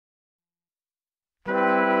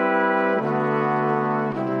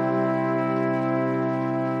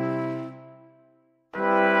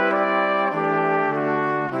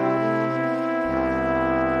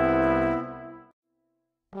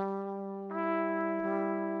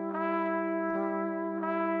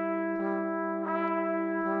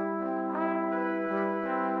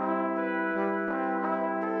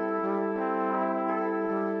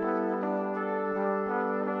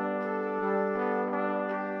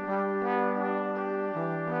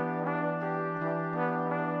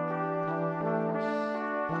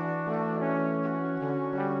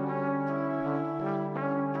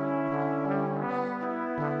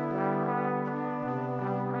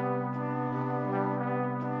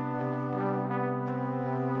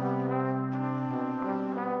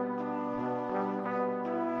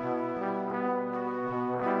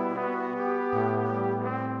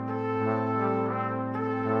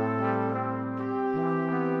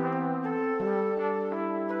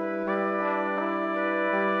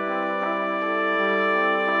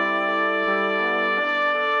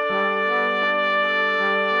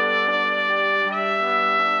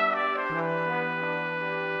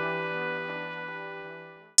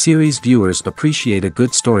Series viewers appreciate a good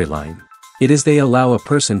storyline. It is they allow a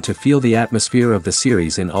person to feel the atmosphere of the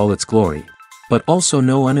series in all its glory. But also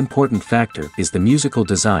no unimportant factor is the musical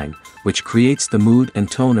design, which creates the mood and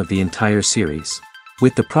tone of the entire series.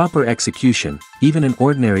 With the proper execution, even an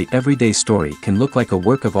ordinary everyday story can look like a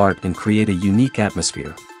work of art and create a unique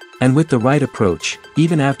atmosphere. And with the right approach,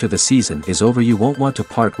 even after the season is over you won't want to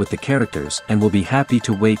part with the characters and will be happy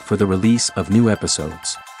to wait for the release of new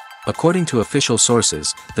episodes. According to official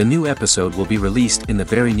sources, the new episode will be released in the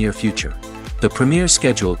very near future. The premiere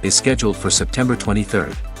schedule is scheduled for September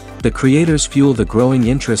 23rd. The creators fuel the growing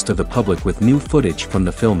interest of the public with new footage from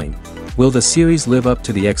the filming. Will the series live up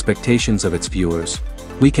to the expectations of its viewers?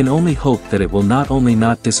 We can only hope that it will not only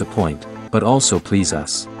not disappoint, but also please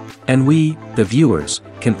us. And we, the viewers,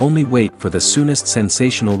 can only wait for the soonest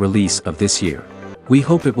sensational release of this year. We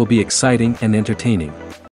hope it will be exciting and entertaining.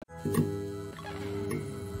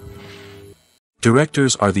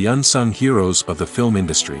 Directors are the unsung heroes of the film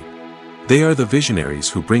industry. They are the visionaries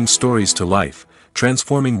who bring stories to life,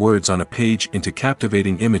 transforming words on a page into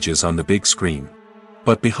captivating images on the big screen.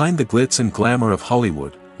 But behind the glitz and glamour of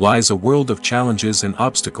Hollywood, lies a world of challenges and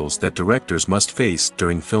obstacles that directors must face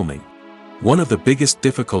during filming. One of the biggest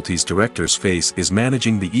difficulties directors face is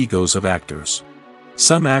managing the egos of actors.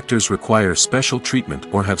 Some actors require special treatment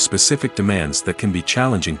or have specific demands that can be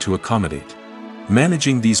challenging to accommodate.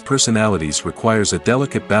 Managing these personalities requires a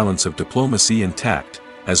delicate balance of diplomacy and tact,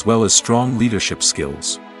 as well as strong leadership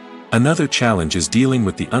skills. Another challenge is dealing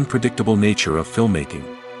with the unpredictable nature of filmmaking.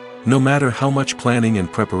 No matter how much planning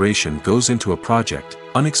and preparation goes into a project,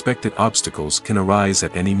 unexpected obstacles can arise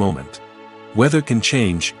at any moment. Weather can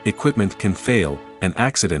change, equipment can fail, and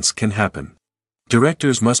accidents can happen.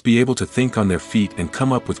 Directors must be able to think on their feet and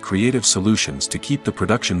come up with creative solutions to keep the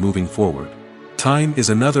production moving forward. Time is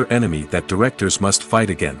another enemy that directors must fight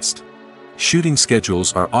against. Shooting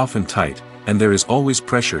schedules are often tight, and there is always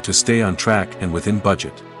pressure to stay on track and within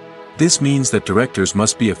budget. This means that directors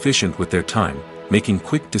must be efficient with their time, making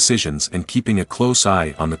quick decisions and keeping a close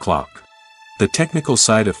eye on the clock. The technical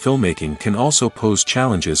side of filmmaking can also pose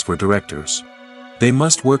challenges for directors. They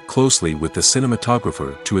must work closely with the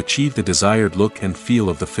cinematographer to achieve the desired look and feel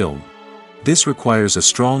of the film. This requires a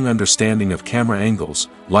strong understanding of camera angles,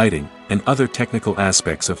 lighting, and other technical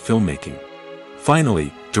aspects of filmmaking.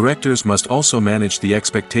 Finally, directors must also manage the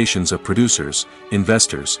expectations of producers,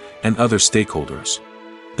 investors, and other stakeholders.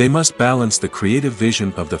 They must balance the creative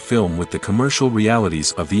vision of the film with the commercial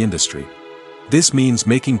realities of the industry. This means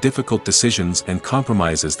making difficult decisions and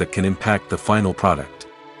compromises that can impact the final product.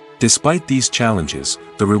 Despite these challenges,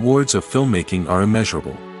 the rewards of filmmaking are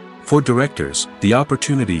immeasurable. For directors, the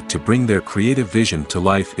opportunity to bring their creative vision to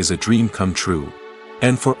life is a dream come true.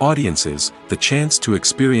 And for audiences, the chance to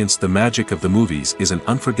experience the magic of the movies is an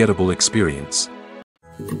unforgettable experience.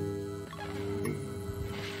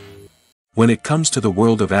 When it comes to the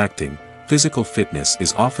world of acting, physical fitness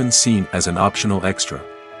is often seen as an optional extra.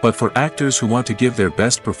 But for actors who want to give their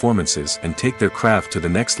best performances and take their craft to the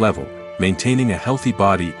next level, maintaining a healthy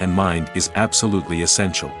body and mind is absolutely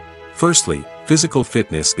essential. Firstly, physical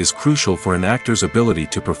fitness is crucial for an actor's ability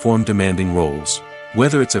to perform demanding roles.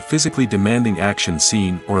 Whether it's a physically demanding action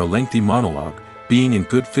scene or a lengthy monologue, being in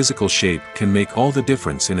good physical shape can make all the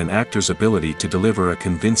difference in an actor's ability to deliver a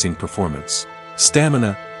convincing performance.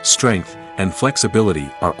 Stamina, strength, and flexibility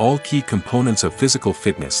are all key components of physical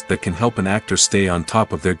fitness that can help an actor stay on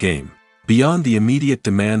top of their game. Beyond the immediate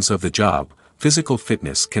demands of the job, physical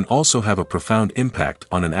fitness can also have a profound impact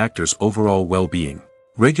on an actor's overall well-being.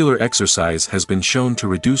 Regular exercise has been shown to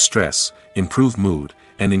reduce stress, improve mood,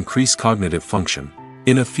 and increase cognitive function.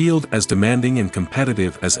 In a field as demanding and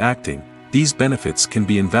competitive as acting, these benefits can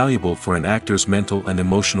be invaluable for an actor's mental and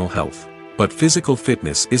emotional health. But physical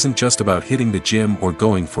fitness isn't just about hitting the gym or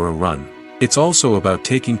going for a run. It's also about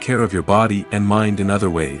taking care of your body and mind in other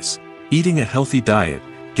ways. Eating a healthy diet,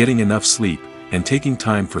 getting enough sleep, and taking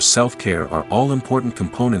time for self-care are all important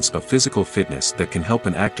components of physical fitness that can help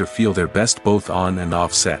an actor feel their best both on and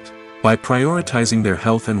off set. By prioritizing their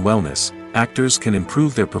health and wellness, actors can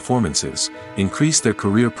improve their performances, increase their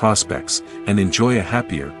career prospects, and enjoy a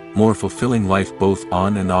happier, more fulfilling life both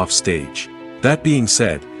on and off stage. That being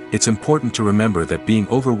said, it's important to remember that being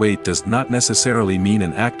overweight does not necessarily mean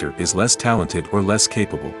an actor is less talented or less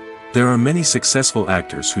capable. There are many successful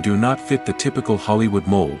actors who do not fit the typical Hollywood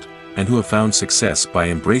mold, and who have found success by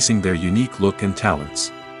embracing their unique look and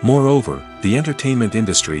talents. Moreover, the entertainment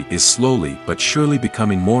industry is slowly but surely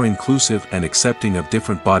becoming more inclusive and accepting of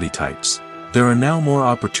different body types. There are now more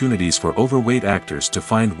opportunities for overweight actors to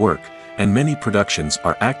find work, and many productions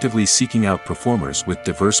are actively seeking out performers with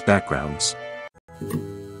diverse backgrounds.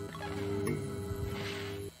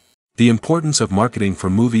 The importance of marketing for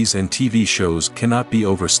movies and TV shows cannot be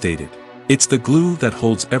overstated. It's the glue that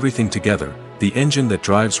holds everything together, the engine that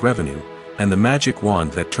drives revenue, and the magic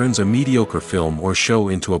wand that turns a mediocre film or show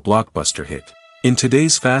into a blockbuster hit. In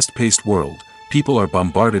today's fast-paced world, people are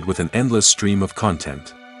bombarded with an endless stream of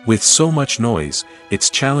content. With so much noise, it's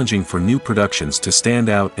challenging for new productions to stand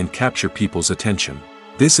out and capture people's attention.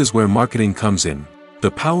 This is where marketing comes in. The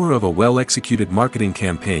power of a well-executed marketing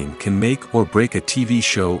campaign can make or break a TV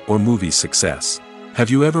show or movie's success. Have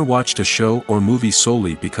you ever watched a show or movie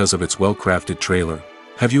solely because of its well-crafted trailer?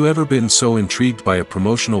 Have you ever been so intrigued by a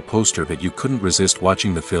promotional poster that you couldn't resist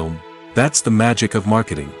watching the film? That's the magic of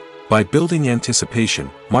marketing. By building anticipation,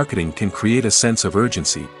 marketing can create a sense of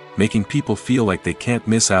urgency, making people feel like they can't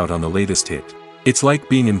miss out on the latest hit. It's like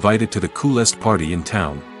being invited to the coolest party in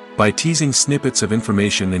town. By teasing snippets of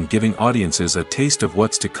information and giving audiences a taste of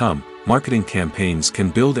what's to come, marketing campaigns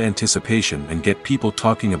can build anticipation and get people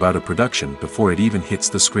talking about a production before it even hits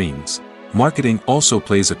the screens. Marketing also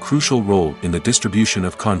plays a crucial role in the distribution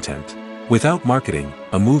of content. Without marketing,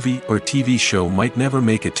 a movie or TV show might never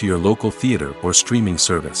make it to your local theater or streaming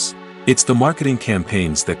service. It's the marketing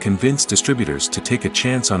campaigns that convince distributors to take a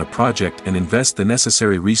chance on a project and invest the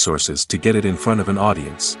necessary resources to get it in front of an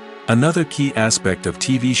audience. Another key aspect of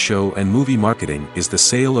TV show and movie marketing is the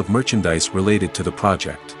sale of merchandise related to the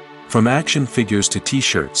project. From action figures to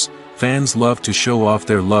t-shirts, fans love to show off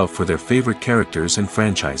their love for their favorite characters and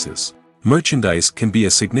franchises. Merchandise can be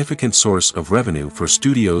a significant source of revenue for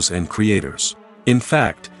studios and creators. In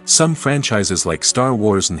fact, some franchises like Star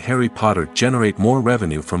Wars and Harry Potter generate more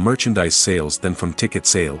revenue from merchandise sales than from ticket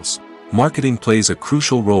sales. Marketing plays a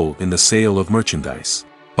crucial role in the sale of merchandise.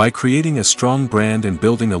 By creating a strong brand and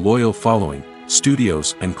building a loyal following,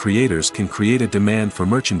 studios and creators can create a demand for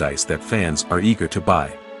merchandise that fans are eager to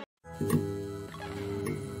buy.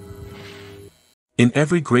 In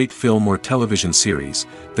every great film or television series,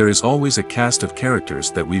 there is always a cast of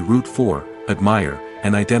characters that we root for, admire,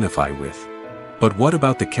 and identify with. But what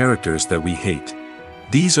about the characters that we hate?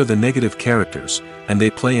 These are the negative characters, and they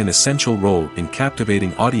play an essential role in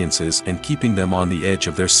captivating audiences and keeping them on the edge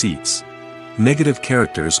of their seats. Negative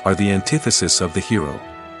characters are the antithesis of the hero.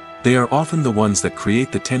 They are often the ones that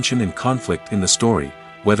create the tension and conflict in the story,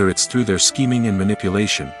 whether it's through their scheming and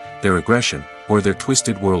manipulation, their aggression, or their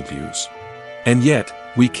twisted worldviews. And yet,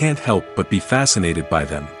 we can't help but be fascinated by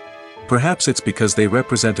them. Perhaps it's because they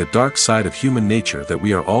represent a dark side of human nature that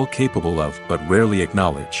we are all capable of but rarely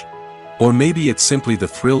acknowledge. Or maybe it's simply the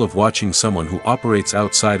thrill of watching someone who operates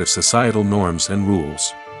outside of societal norms and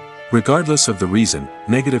rules. Regardless of the reason,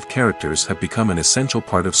 negative characters have become an essential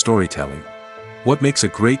part of storytelling. What makes a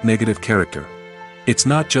great negative character? It's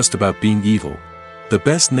not just about being evil. The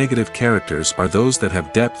best negative characters are those that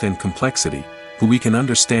have depth and complexity, who we can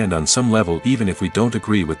understand on some level even if we don't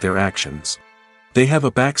agree with their actions. They have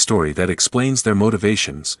a backstory that explains their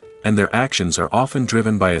motivations, and their actions are often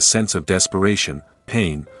driven by a sense of desperation,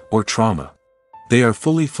 pain, or trauma. They are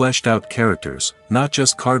fully fleshed out characters, not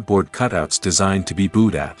just cardboard cutouts designed to be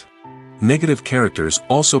booed at. Negative characters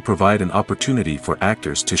also provide an opportunity for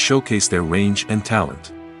actors to showcase their range and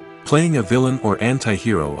talent. Playing a villain or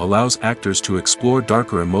anti-hero allows actors to explore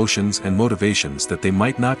darker emotions and motivations that they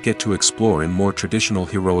might not get to explore in more traditional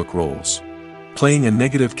heroic roles. Playing a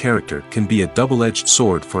negative character can be a double-edged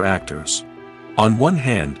sword for actors. On one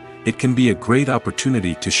hand, it can be a great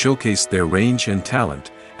opportunity to showcase their range and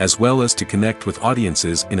talent, as well as to connect with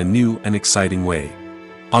audiences in a new and exciting way.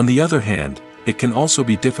 On the other hand, it can also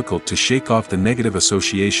be difficult to shake off the negative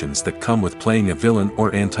associations that come with playing a villain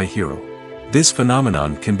or anti-hero. This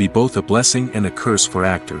phenomenon can be both a blessing and a curse for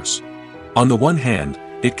actors. On the one hand,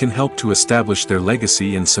 it can help to establish their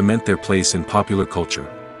legacy and cement their place in popular culture.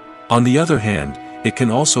 On the other hand, it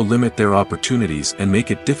can also limit their opportunities and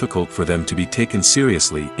make it difficult for them to be taken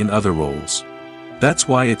seriously in other roles. That's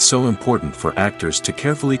why it's so important for actors to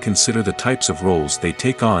carefully consider the types of roles they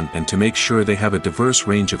take on and to make sure they have a diverse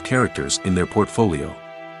range of characters in their portfolio.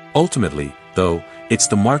 Ultimately, though, it's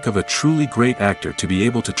the mark of a truly great actor to be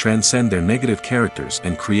able to transcend their negative characters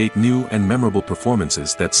and create new and memorable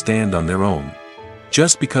performances that stand on their own.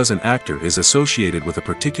 Just because an actor is associated with a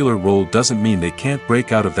particular role doesn't mean they can't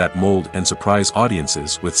break out of that mold and surprise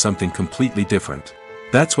audiences with something completely different.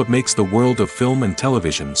 That's what makes the world of film and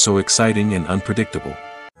television so exciting and unpredictable.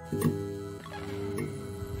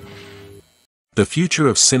 The future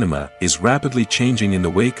of cinema is rapidly changing in the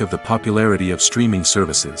wake of the popularity of streaming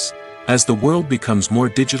services. As the world becomes more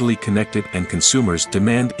digitally connected and consumers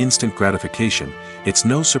demand instant gratification, it's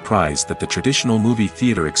no surprise that the traditional movie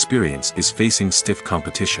theater experience is facing stiff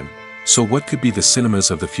competition. So what could be the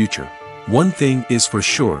cinemas of the future? One thing is for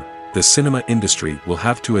sure, the cinema industry will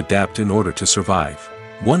have to adapt in order to survive.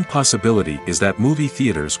 One possibility is that movie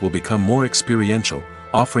theaters will become more experiential,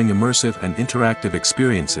 offering immersive and interactive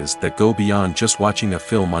experiences that go beyond just watching a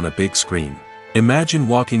film on a big screen. Imagine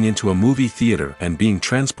walking into a movie theater and being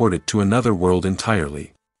transported to another world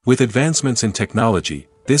entirely. With advancements in technology,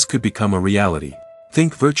 this could become a reality.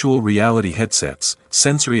 Think virtual reality headsets,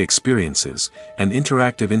 sensory experiences, and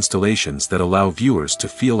interactive installations that allow viewers to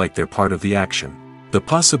feel like they're part of the action. The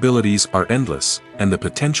possibilities are endless, and the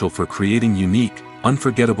potential for creating unique,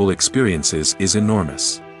 unforgettable experiences is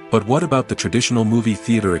enormous. But what about the traditional movie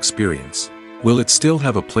theater experience? Will it still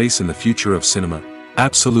have a place in the future of cinema?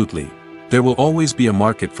 Absolutely. There will always be a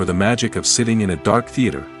market for the magic of sitting in a dark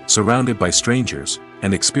theater, surrounded by strangers,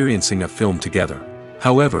 and experiencing a film together.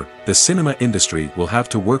 However, the cinema industry will have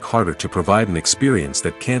to work harder to provide an experience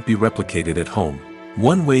that can't be replicated at home.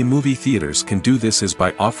 One way movie theaters can do this is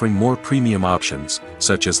by offering more premium options,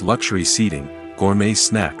 such as luxury seating, gourmet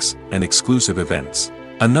snacks, and exclusive events.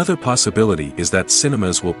 Another possibility is that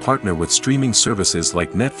cinemas will partner with streaming services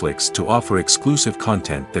like Netflix to offer exclusive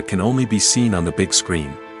content that can only be seen on the big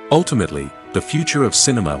screen. Ultimately, the future of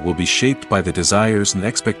cinema will be shaped by the desires and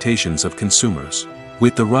expectations of consumers.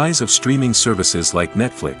 With the rise of streaming services like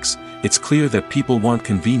Netflix, it's clear that people want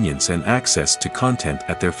convenience and access to content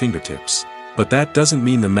at their fingertips. But that doesn't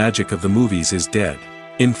mean the magic of the movies is dead.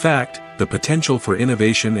 In fact, the potential for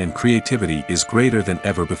innovation and creativity is greater than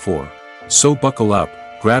ever before. So buckle up,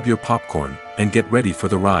 grab your popcorn, and get ready for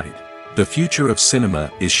the ride. The future of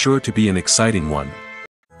cinema is sure to be an exciting one.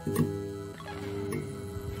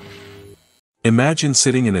 Imagine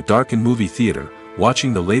sitting in a darkened movie theater,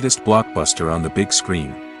 watching the latest blockbuster on the big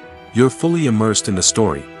screen. You're fully immersed in the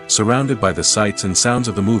story, surrounded by the sights and sounds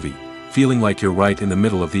of the movie, feeling like you're right in the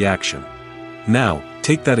middle of the action. Now,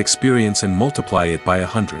 take that experience and multiply it by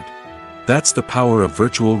 100. That's the power of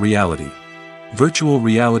virtual reality. Virtual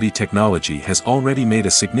reality technology has already made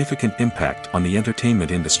a significant impact on the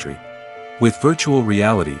entertainment industry. With virtual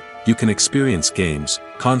reality, you can experience games,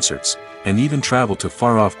 concerts, and even travel to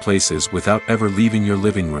far-off places without ever leaving your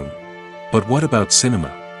living room. But what about cinema?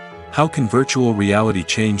 How can virtual reality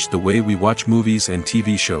change the way we watch movies and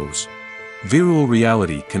TV shows? Virtual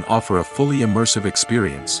reality can offer a fully immersive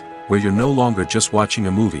experience, where you're no longer just watching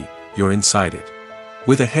a movie, you're inside it.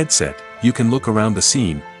 With a headset, you can look around the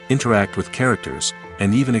scene, interact with characters,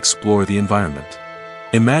 and even explore the environment.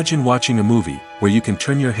 Imagine watching a movie, where you can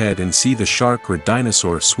turn your head and see the shark or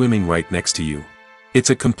dinosaur swimming right next to you. It's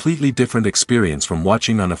a completely different experience from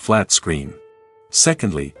watching on a flat screen.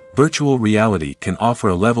 Secondly, virtual reality can offer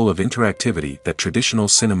a level of interactivity that traditional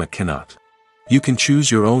cinema cannot. You can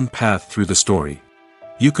choose your own path through the story.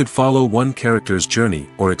 You could follow one character's journey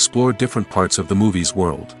or explore different parts of the movie's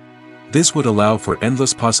world. This would allow for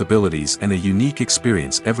endless possibilities and a unique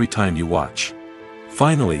experience every time you watch.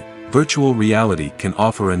 Finally, virtual reality can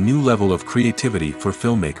offer a new level of creativity for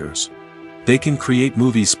filmmakers. They can create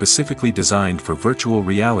movies specifically designed for virtual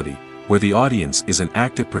reality, where the audience is an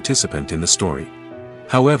active participant in the story.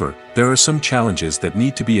 However, there are some challenges that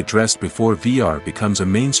need to be addressed before VR becomes a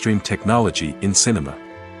mainstream technology in cinema.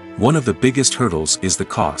 One of the biggest hurdles is the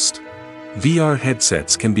cost. VR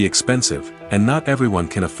headsets can be expensive, and not everyone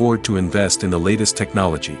can afford to invest in the latest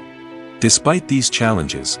technology. Despite these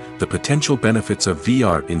challenges, the potential benefits of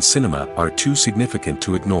VR in cinema are too significant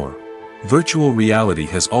to ignore. Virtual reality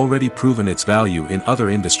has already proven its value in other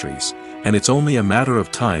industries, and it's only a matter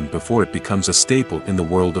of time before it becomes a staple in the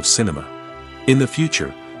world of cinema. In the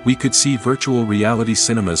future, we could see virtual reality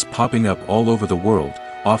cinemas popping up all over the world,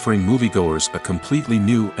 offering moviegoers a completely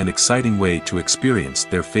new and exciting way to experience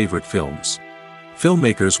their favorite films.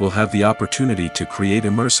 Filmmakers will have the opportunity to create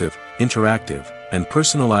immersive, interactive, and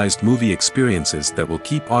personalized movie experiences that will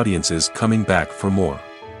keep audiences coming back for more.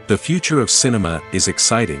 The future of cinema is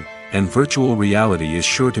exciting, and virtual reality is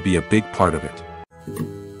sure to be a big part of it.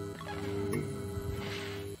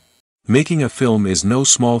 Making a film is no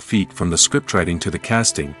small feat. From the scriptwriting to the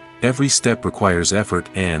casting, every step requires effort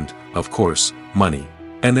and, of course, money.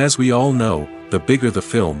 And as we all know, the bigger the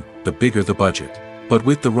film, the bigger the budget. But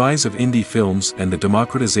with the rise of indie films and the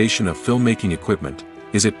democratization of filmmaking equipment,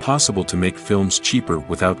 is it possible to make films cheaper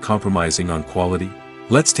without compromising on quality?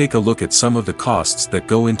 Let's take a look at some of the costs that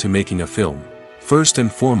go into making a film. First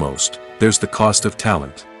and foremost, there's the cost of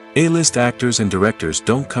talent. A-list actors and directors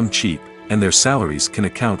don't come cheap, and their salaries can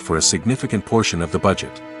account for a significant portion of the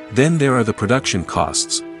budget. Then there are the production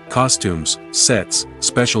costs, costumes, sets,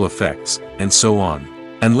 special effects, and so on.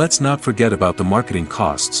 And let's not forget about the marketing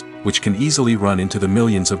costs, which can easily run into the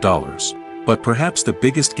millions of dollars. But perhaps the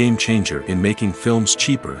biggest game changer in making films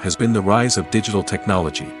cheaper has been the rise of digital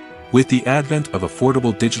technology. With the advent of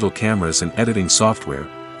affordable digital cameras and editing software,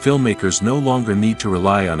 filmmakers no longer need to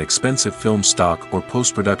rely on expensive film stock or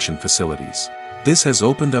post-production facilities. This has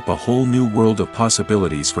opened up a whole new world of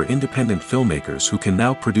possibilities for independent filmmakers who can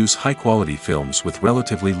now produce high-quality films with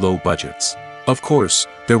relatively low budgets. Of course,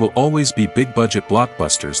 there will always be big-budget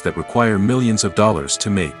blockbusters that require millions of dollars to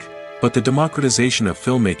make. But the democratization of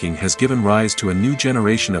filmmaking has given rise to a new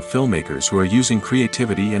generation of filmmakers who are using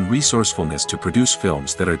creativity and resourcefulness to produce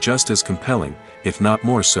films that are just as compelling, if not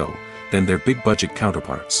more so, than their big-budget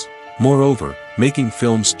counterparts. Moreover, making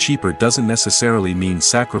films cheaper doesn't necessarily mean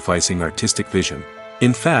sacrificing artistic vision.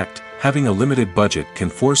 In fact, having a limited budget can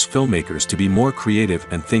force filmmakers to be more creative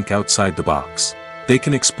and think outside the box. They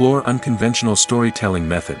can explore unconventional storytelling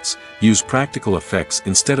methods, use practical effects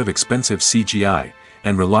instead of expensive CGI,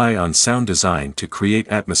 and rely on sound design to create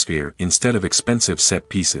atmosphere instead of expensive set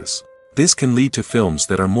pieces. This can lead to films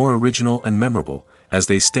that are more original and memorable, as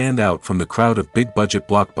they stand out from the crowd of big-budget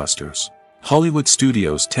blockbusters. Hollywood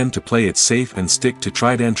studios tend to play it safe and stick to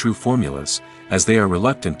tried-and-true formulas, as they are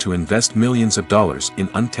reluctant to invest millions of dollars in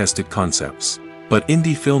untested concepts. But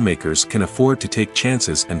indie filmmakers can afford to take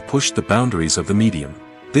chances and push the boundaries of the medium.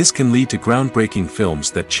 This can lead to groundbreaking films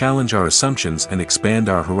that challenge our assumptions and expand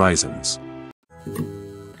our horizons.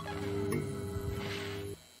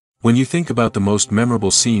 When you think about the most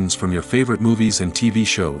memorable scenes from your favorite movies and TV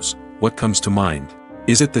shows, what comes to mind?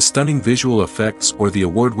 Is it the stunning visual effects or the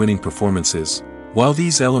award-winning performances? While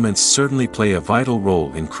these elements certainly play a vital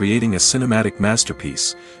role in creating a cinematic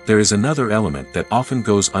masterpiece, there is another element that often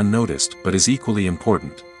goes unnoticed but is equally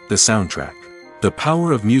important: the soundtrack. The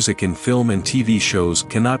power of music in film and TV shows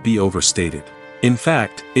cannot be overstated. In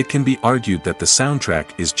fact, it can be argued that the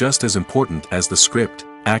soundtrack is just as important as the script,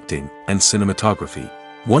 acting, and cinematography.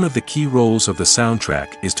 One of the key roles of the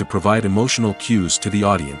soundtrack is to provide emotional cues to the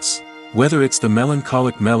audience. Whether it's the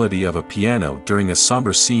melancholic melody of a piano during a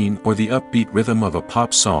somber scene or the upbeat rhythm of a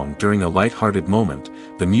pop song during a light-hearted moment,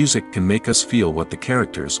 the music can make us feel what the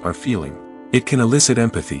characters are feeling. It can elicit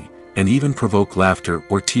empathy, and even provoke laughter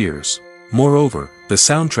or tears. Moreover, the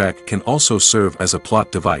soundtrack can also serve as a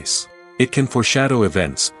plot device. It can foreshadow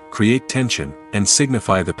events, create tension, and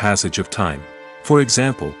signify the passage of time. For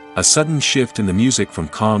example, a sudden shift in the music from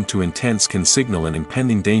calm to intense can signal an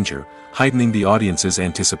impending danger, heightening the audience's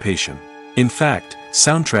anticipation. In fact,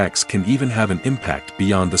 soundtracks can even have an impact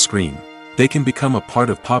beyond the screen. They can become a part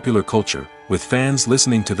of popular culture, with fans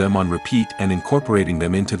listening to them on repeat and incorporating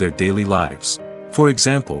them into their daily lives. For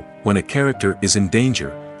example, when a character is in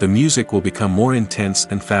danger, the music will become more intense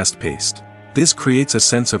and fast-paced. This creates a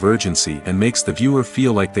sense of urgency and makes the viewer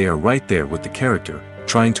feel like they are right there with the character,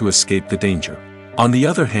 trying to escape the danger. On the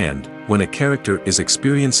other hand, when a character is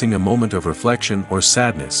experiencing a moment of reflection or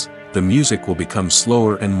sadness, the music will become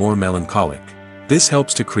slower and more melancholic. This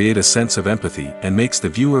helps to create a sense of empathy and makes the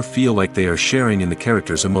viewer feel like they are sharing in the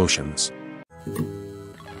character's emotions.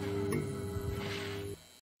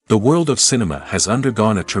 The world of cinema has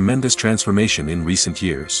undergone a tremendous transformation in recent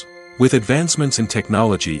years. With advancements in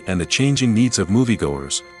technology and the changing needs of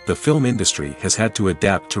moviegoers, the film industry has had to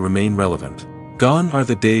adapt to remain relevant. Gone are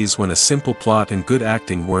the days when a simple plot and good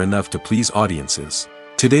acting were enough to please audiences.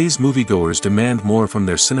 Today's moviegoers demand more from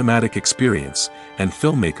their cinematic experience, and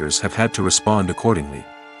filmmakers have had to respond accordingly.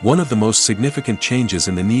 One of the most significant changes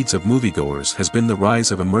in the needs of moviegoers has been the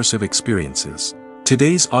rise of immersive experiences.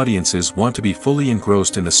 Today's audiences want to be fully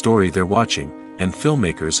engrossed in the story they're watching, and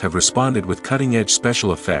filmmakers have responded with cutting-edge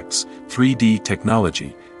special effects, 3D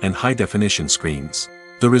technology, and high-definition screens.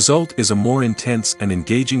 The result is a more intense and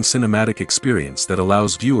engaging cinematic experience that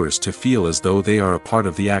allows viewers to feel as though they are a part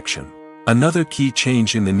of the action. Another key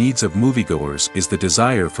change in the needs of moviegoers is the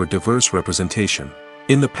desire for diverse representation.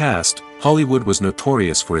 In the past, Hollywood was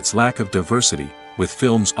notorious for its lack of diversity, with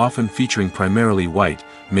films often featuring primarily white,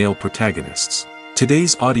 male protagonists.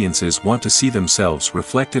 Today's audiences want to see themselves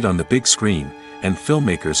reflected on the big screen, and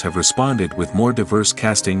filmmakers have responded with more diverse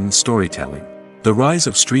casting and storytelling. The rise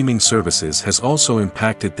of streaming services has also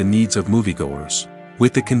impacted the needs of moviegoers.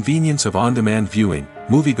 With the convenience of on-demand viewing,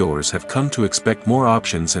 moviegoers have come to expect more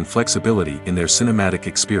options and flexibility in their cinematic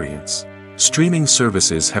experience. Streaming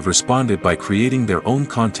services have responded by creating their own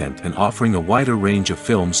content and offering a wider range of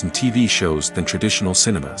films and TV shows than traditional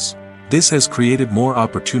cinemas. This has created more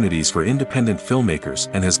opportunities for independent filmmakers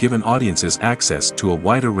and has given audiences access to a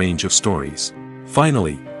wider range of stories.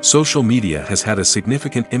 Finally, social media has had a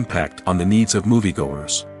significant impact on the needs of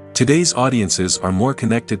moviegoers. Today's audiences are more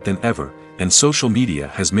connected than ever, and social media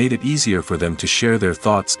has made it easier for them to share their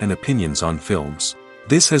thoughts and opinions on films.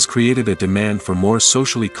 This has created a demand for more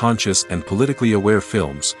socially conscious and politically aware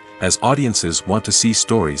films, as audiences want to see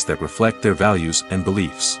stories that reflect their values and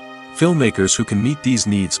beliefs. Filmmakers who can meet these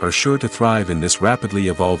needs are sure to thrive in this rapidly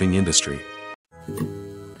evolving industry.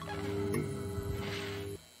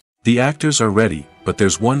 The actors are ready, but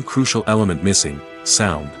there's one crucial element missing: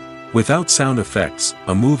 sound. Without sound effects,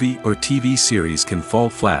 a movie or TV series can fall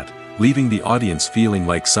flat, leaving the audience feeling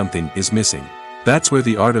like something is missing. That's where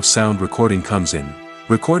the art of sound recording comes in.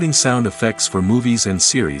 Recording sound effects for movies and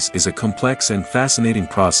series is a complex and fascinating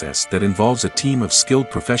process that involves a team of skilled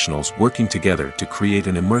professionals working together to create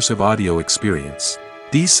an immersive audio experience.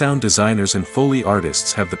 These sound designers and Foley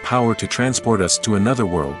artists have the power to transport us to another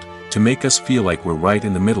world, to make us feel like we're right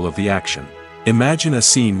in the middle of the action. Imagine a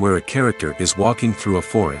scene where a character is walking through a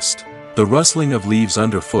forest. The rustling of leaves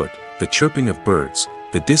underfoot, the chirping of birds,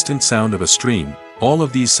 the distant sound of a stream, all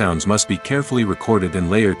of these sounds must be carefully recorded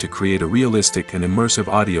and layered to create a realistic and immersive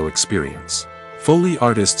audio experience. Foley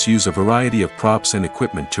artists use a variety of props and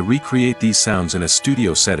equipment to recreate these sounds in a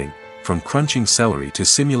studio setting, from crunching celery to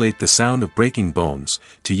simulate the sound of breaking bones,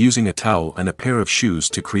 to using a towel and a pair of shoes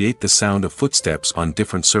to create the sound of footsteps on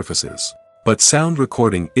different surfaces. But sound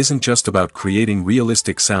recording isn't just about creating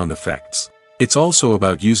realistic sound effects. It's also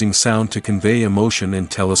about using sound to convey emotion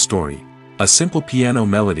and tell a story. A simple piano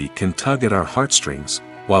melody can tug at our heartstrings,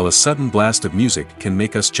 while a sudden blast of music can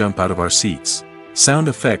make us jump out of our seats. Sound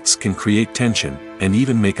effects can create tension, and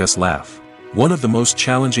even make us laugh. One of the most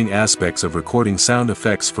challenging aspects of recording sound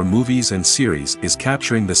effects for movies and series is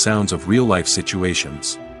capturing the sounds of real-life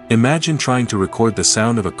situations. Imagine trying to record the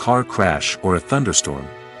sound of a car crash or a thunderstorm.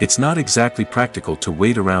 It's not exactly practical to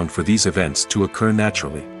wait around for these events to occur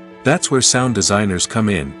naturally. That's where sound designers come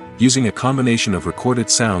in, using a combination of recorded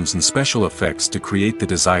sounds and special effects to create the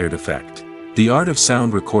desired effect. The art of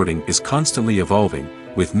sound recording is constantly evolving,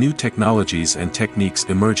 with new technologies and techniques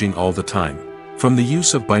emerging all the time. From the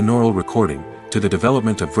use of binaural recording, to the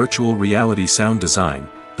development of virtual reality sound design,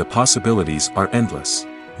 the possibilities are endless.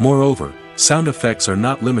 Moreover, sound effects are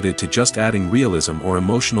not limited to just adding realism or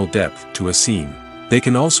emotional depth to a scene. They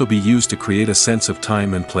can also be used to create a sense of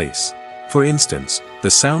time and place. For instance, the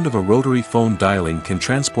sound of a rotary phone dialing can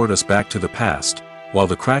transport us back to the past, while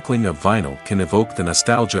the crackling of vinyl can evoke the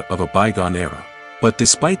nostalgia of a bygone era. But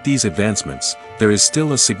despite these advancements, there is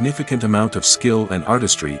still a significant amount of skill and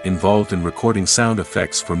artistry involved in recording sound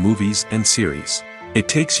effects for movies and series. It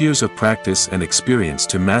takes years of practice and experience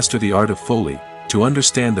to master the art of Foley, to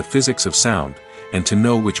understand the physics of sound, and to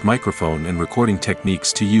know which microphone and recording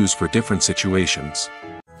techniques to use for different situations.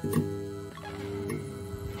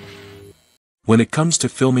 When it comes to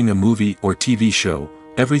filming a movie or TV show,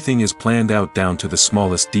 everything is planned out down to the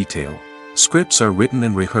smallest detail. Scripts are written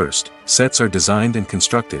and rehearsed, sets are designed and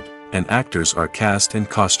constructed, and actors are cast and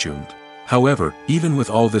costumed. However, even with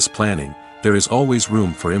all this planning, there is always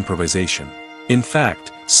room for improvisation. In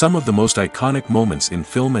fact, some of the most iconic moments in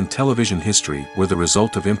film and television history were the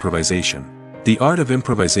result of improvisation. The art of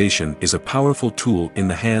improvisation is a powerful tool in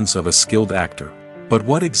the hands of a skilled actor. But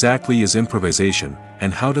what exactly is improvisation,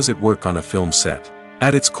 and how does it work on a film set?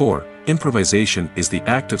 At its core, improvisation is the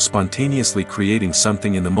act of spontaneously creating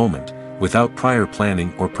something in the moment, without prior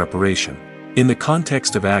planning or preparation. In the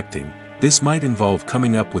context of acting, this might involve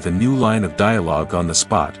coming up with a new line of dialogue on the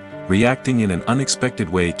spot, reacting in an unexpected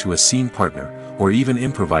way to a scene partner, or even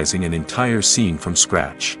improvising an entire scene from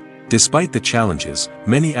scratch. Despite the challenges,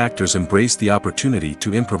 many actors embrace the opportunity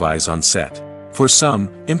to improvise on set. For some,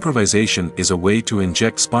 improvisation is a way to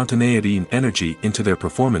inject spontaneity and energy into their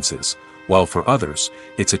performances, while for others,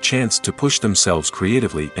 it's a chance to push themselves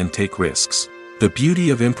creatively and take risks. The beauty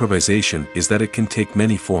of improvisation is that it can take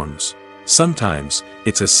many forms. Sometimes,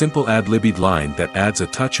 it's a simple ad-libbed line that adds a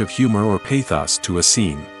touch of humor or pathos to a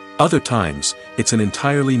scene. Other times, it's an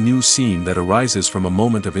entirely new scene that arises from a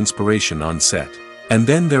moment of inspiration on set. And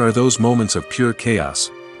then there are those moments of pure chaos,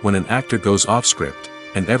 when an actor goes off script,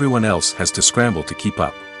 and everyone else has to scramble to keep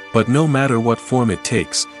up. But no matter what form it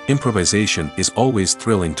takes, improvisation is always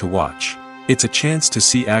thrilling to watch. It's a chance to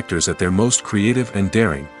see actors at their most creative and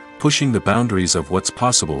daring, pushing the boundaries of what's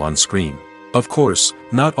possible on screen. Of course,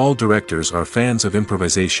 not all directors are fans of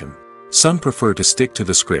improvisation. Some prefer to stick to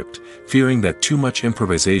the script, fearing that too much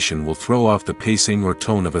improvisation will throw off the pacing or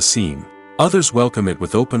tone of a scene. Others welcome it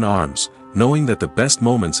with open arms, knowing that the best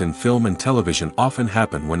moments in film and television often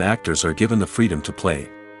happen when actors are given the freedom to play.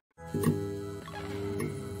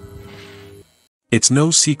 It's no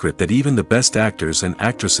secret that even the best actors and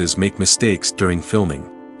actresses make mistakes during filming.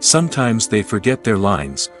 Sometimes they forget their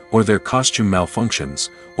lines, or their costume malfunctions,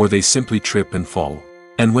 or they simply trip and fall.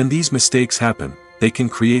 And when these mistakes happen, they can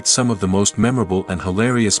create some of the most memorable and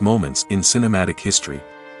hilarious moments in cinematic history.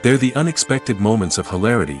 They're the unexpected moments of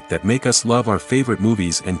hilarity that make us love our favorite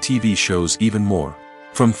movies and TV shows even more.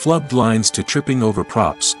 From flubbed lines to tripping over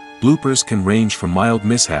props, bloopers can range from mild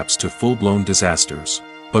mishaps to full-blown disasters.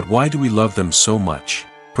 But why do we love them so much?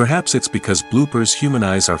 Perhaps it's because bloopers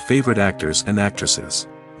humanize our favorite actors and actresses.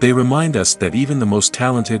 They remind us that even the most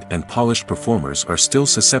talented and polished performers are still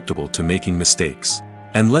susceptible to making mistakes.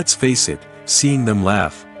 And let's face it, seeing them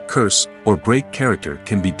laugh, curse, or break character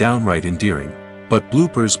can be downright endearing. But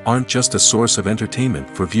bloopers aren't just a source of entertainment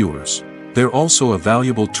for viewers. They're also a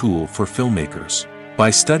valuable tool for filmmakers. By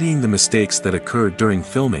studying the mistakes that occurred during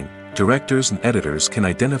filming, directors and editors can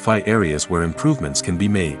identify areas where improvements can be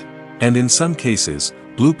made. And in some cases,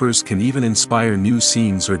 bloopers can even inspire new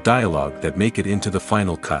scenes or dialogue that make it into the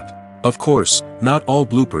final cut. Of course, not all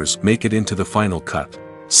bloopers make it into the final cut.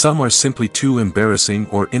 Some are simply too embarrassing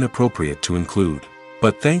or inappropriate to include.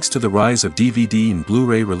 But thanks to the rise of DVD and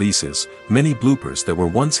Blu-ray releases, many bloopers that were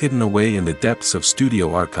once hidden away in the depths of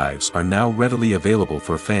studio archives are now readily available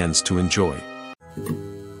for fans to enjoy.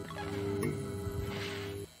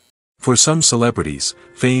 For some celebrities,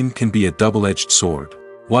 fame can be a double-edged sword.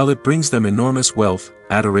 While it brings them enormous wealth,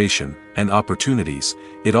 adoration, and opportunities,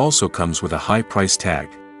 it also comes with a high price tag.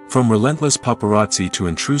 From relentless paparazzi to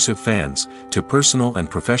intrusive fans, to personal and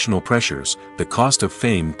professional pressures, the cost of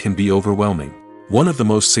fame can be overwhelming. One of the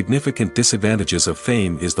most significant disadvantages of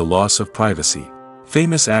fame is the loss of privacy.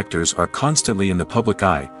 Famous actors are constantly in the public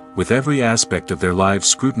eye, with every aspect of their lives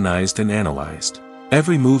scrutinized and analyzed.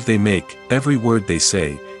 Every move they make, every word they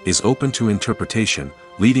say, is open to interpretation,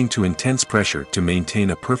 leading to intense pressure to maintain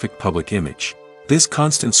a perfect public image. This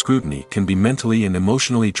constant scrutiny can be mentally and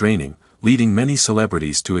emotionally draining, leading many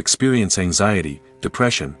celebrities to experience anxiety,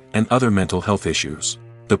 depression, and other mental health issues.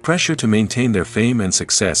 The pressure to maintain their fame and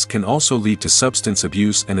success can also lead to substance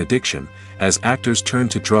abuse and addiction, as actors turn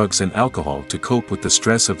to drugs and alcohol to cope with the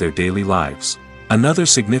stress of their daily lives. Another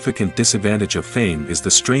significant disadvantage of fame is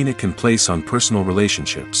the strain it can place on personal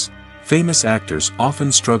relationships. Famous actors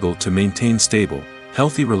often struggle to maintain stable,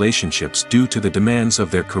 healthy relationships due to the demands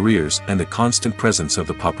of their careers and the constant presence of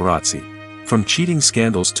the paparazzi. From cheating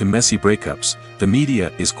scandals to messy breakups, the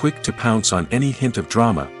media is quick to pounce on any hint of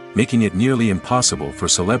drama, making it nearly impossible for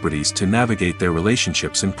celebrities to navigate their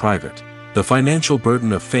relationships in private. The financial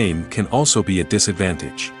burden of fame can also be a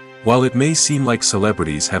disadvantage. While it may seem like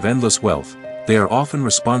celebrities have endless wealth, they are often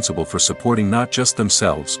responsible for supporting not just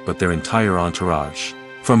themselves but their entire entourage.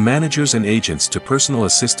 From managers and agents to personal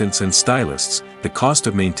assistants and stylists, the cost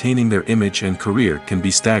of maintaining their image and career can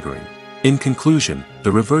be staggering. In conclusion,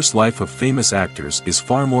 the reverse life of famous actors is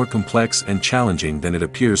far more complex and challenging than it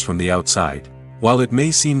appears from the outside. While it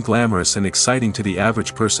may seem glamorous and exciting to the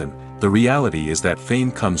average person, the reality is that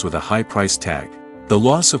fame comes with a high price tag. The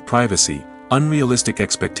loss of privacy, unrealistic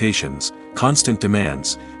expectations, constant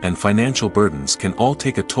demands, and financial burdens can all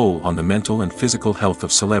take a toll on the mental and physical health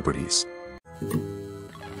of celebrities.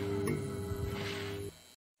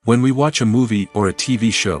 When we watch a movie or a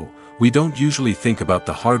TV show, we don't usually think about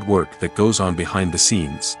the hard work that goes on behind the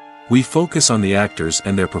scenes. We focus on the actors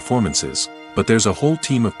and their performances, but there's a whole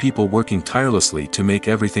team of people working tirelessly to make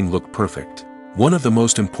everything look perfect. One of the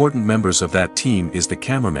most important members of that team is the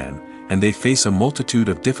cameraman, and they face a multitude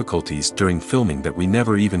of difficulties during filming that we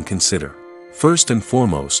never even consider. First and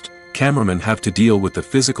foremost, cameramen have to deal with the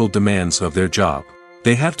physical demands of their job.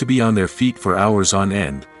 They have to be on their feet for hours on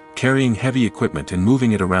end, carrying heavy equipment and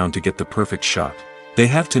moving it around to get the perfect shot. They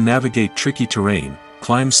have to navigate tricky terrain,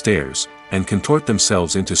 climb stairs, and contort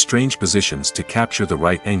themselves into strange positions to capture the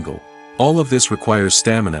right angle. All of this requires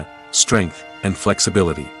stamina, strength, and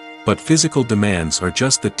flexibility. But physical demands are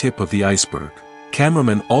just the tip of the iceberg.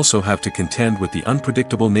 Cameramen also have to contend with the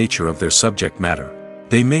unpredictable nature of their subject matter.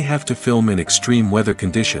 They may have to film in extreme weather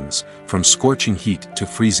conditions, from scorching heat to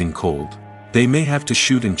freezing cold. They may have to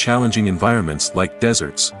shoot in challenging environments like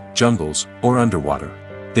deserts, jungles, or underwater.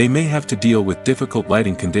 They may have to deal with difficult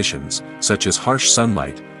lighting conditions, such as harsh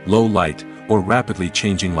sunlight, low light, or rapidly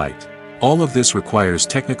changing light. All of this requires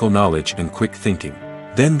technical knowledge and quick thinking.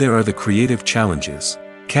 Then there are the creative challenges.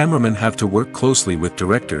 Cameramen have to work closely with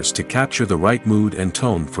directors to capture the right mood and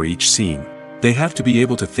tone for each scene. They have to be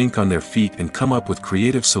able to think on their feet and come up with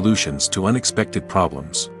creative solutions to unexpected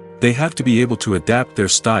problems. They have to be able to adapt their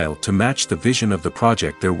style to match the vision of the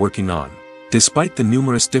project they're working on. Despite the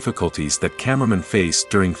numerous difficulties that cameramen face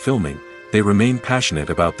during filming, they remain passionate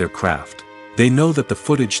about their craft. They know that the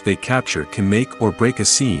footage they capture can make or break a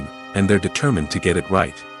scene, and they're determined to get it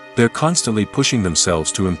right. They're constantly pushing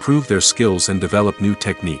themselves to improve their skills and develop new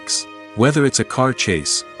techniques. Whether it's a car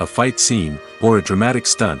chase, a fight scene, or a dramatic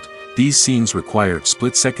stunt, these scenes require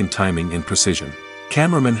split-second timing and precision.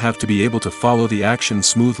 Cameramen have to be able to follow the action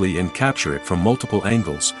smoothly and capture it from multiple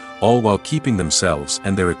angles, all while keeping themselves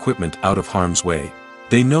and their equipment out of harm's way.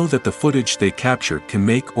 They know that the footage they capture can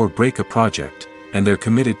make or break a project, and they're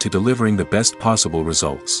committed to delivering the best possible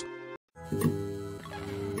results.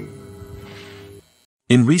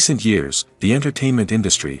 In recent years, the entertainment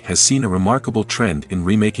industry has seen a remarkable trend in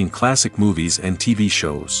remaking classic movies and TV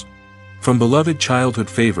shows. From beloved childhood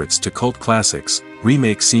favorites to cult classics,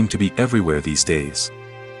 remakes seem to be everywhere these days.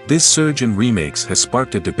 This surge in remakes has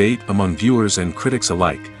sparked a debate among viewers and critics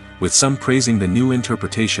alike, with some praising the new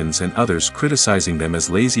interpretations and others criticizing them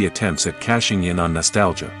as lazy attempts at cashing in on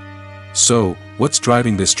nostalgia. So, what's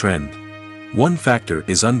driving this trend? One factor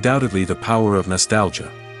is undoubtedly the power of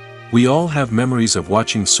nostalgia. We all have memories of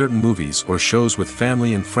watching certain movies or shows with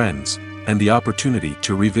family and friends, and the opportunity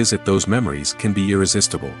to revisit those memories can be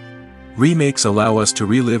irresistible. Remakes allow us to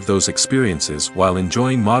relive those experiences while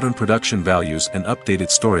enjoying modern production values and updated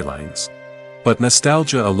storylines. But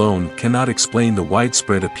nostalgia alone cannot explain the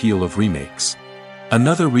widespread appeal of remakes.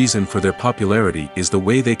 Another reason for their popularity is the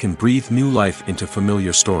way they can breathe new life into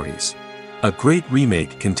familiar stories. A great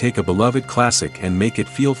remake can take a beloved classic and make it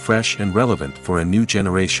feel fresh and relevant for a new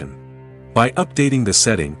generation. By updating the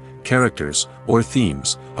setting, characters, or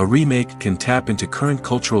themes, a remake can tap into current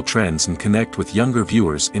cultural trends and connect with younger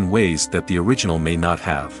viewers in ways that the original may not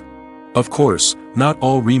have. Of course, not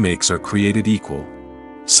all remakes are created equal.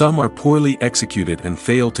 Some are poorly executed and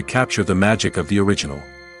fail to capture the magic of the original.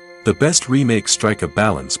 The best remakes strike a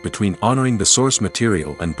balance between honoring the source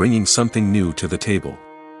material and bringing something new to the table.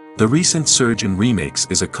 The recent surge in remakes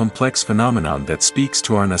is a complex phenomenon that speaks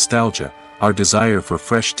to our nostalgia, our desire for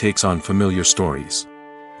fresh takes on familiar stories.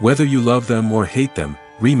 Whether you love them or hate them,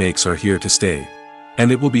 remakes are here to stay.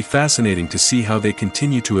 And it will be fascinating to see how they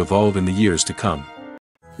continue to evolve in the years to come.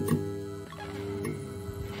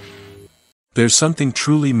 There's something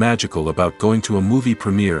truly magical about going to a movie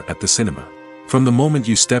premiere at the cinema. From the moment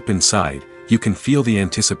you step inside, you can feel the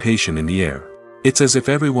anticipation in the air. It's as if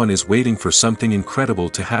everyone is waiting for something incredible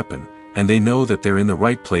to happen, and they know that they're in the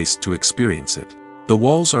right place to experience it. The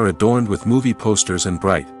walls are adorned with movie posters and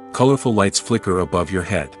bright, colorful lights flicker above your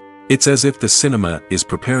head. It's as if the cinema is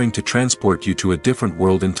preparing to transport you to a different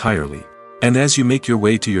world entirely. And as you make your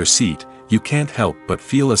way to your seat, you can't help but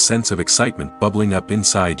feel a sense of excitement bubbling up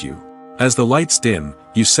inside you. As the lights dim,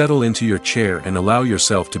 you settle into your chair and allow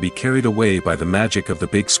yourself to be carried away by the magic of the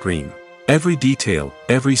big screen. Every detail,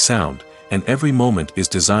 every sound, and every moment is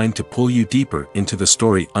designed to pull you deeper into the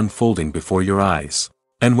story unfolding before your eyes.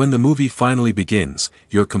 And when the movie finally begins,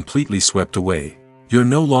 you're completely swept away. You're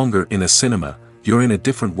no longer in a cinema, you're in a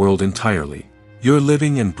different world entirely. You're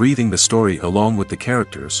living and breathing the story along with the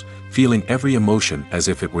characters, feeling every emotion as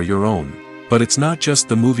if it were your own. But it's not just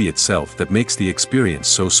the movie itself that makes the experience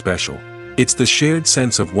so special. It's the shared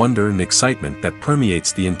sense of wonder and excitement that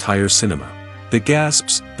permeates the entire cinema. The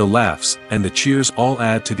gasps, the laughs, and the cheers all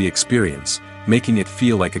add to the experience, making it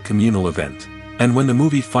feel like a communal event. And when the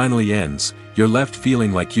movie finally ends, you're left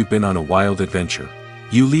feeling like you've been on a wild adventure.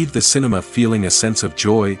 You leave the cinema feeling a sense of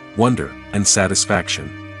joy, wonder, and satisfaction.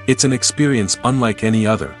 It's an experience unlike any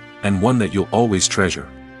other, and one that you'll always treasure.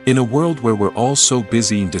 In a world where we're all so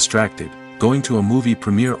busy and distracted, going to a movie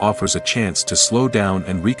premiere offers a chance to slow down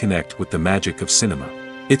and reconnect with the magic of cinema.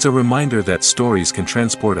 It's a reminder that stories can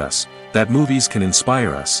transport us, that movies can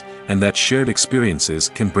inspire us, and that shared experiences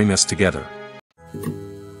can bring us together.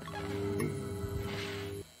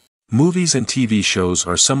 Movies and TV shows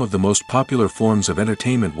are some of the most popular forms of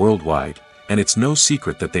entertainment worldwide, and it's no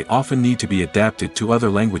secret that they often need to be adapted to other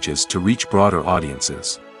languages to reach broader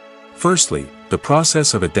audiences. Firstly, the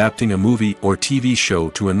process of adapting a movie or TV show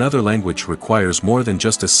to another language requires more than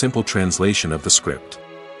just a simple translation of the script.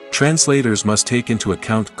 Translators must take into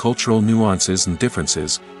account cultural nuances and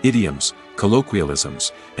differences, idioms,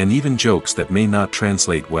 colloquialisms, and even jokes that may not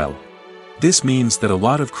translate well. This means that a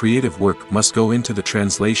lot of creative work must go into the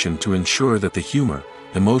translation to ensure that the humor,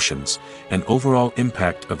 emotions, and overall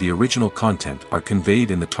impact of the original content are conveyed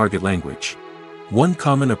in the target language. One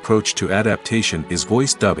common approach to adaptation is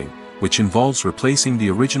voice dubbing, which involves replacing the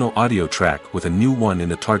original audio track with a new one in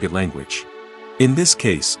the target language. In this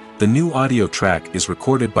case, the new audio track is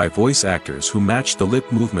recorded by voice actors who match the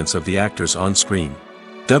lip movements of the actors on screen.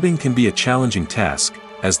 Dubbing can be a challenging task,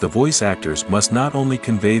 as the voice actors must not only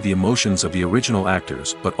convey the emotions of the original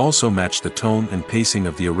actors but also match the tone and pacing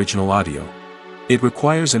of the original audio. It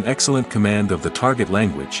requires an excellent command of the target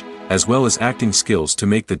language, as well as acting skills to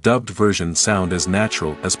make the dubbed version sound as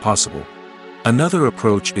natural as possible. Another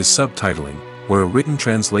approach is subtitling, where a written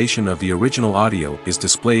translation of the original audio is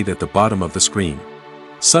displayed at the bottom of the screen.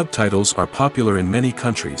 Subtitles are popular in many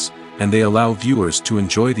countries, and they allow viewers to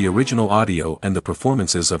enjoy the original audio and the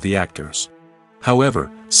performances of the actors.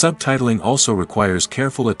 However, subtitling also requires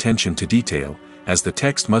careful attention to detail, as the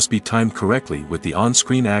text must be timed correctly with the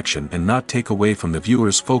on-screen action and not take away from the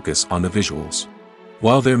viewer's focus on the visuals.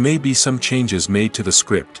 While there may be some changes made to the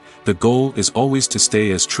script, the goal is always to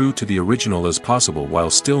stay as true to the original as possible while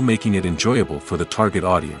still making it enjoyable for the target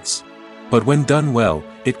audience. But when done well,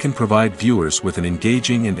 it can provide viewers with an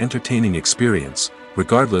engaging and entertaining experience,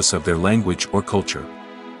 regardless of their language or culture.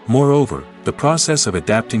 Moreover, the process of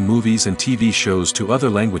adapting movies and TV shows to other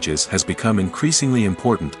languages has become increasingly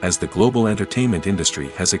important as the global entertainment industry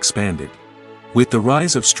has expanded. With the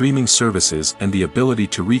rise of streaming services and the ability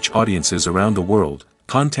to reach audiences around the world,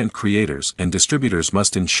 content creators and distributors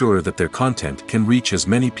must ensure that their content can reach as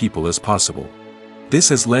many people as possible. This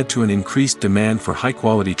has led to an increased demand for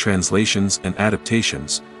high-quality translations and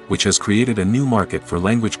adaptations, which has created a new market for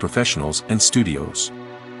language professionals and studios.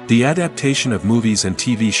 The adaptation of movies and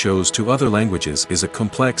TV shows to other languages is a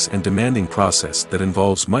complex and demanding process that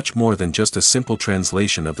involves much more than just a simple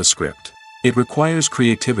translation of the script. It requires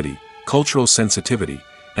creativity, cultural sensitivity,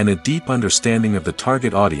 and a deep understanding of the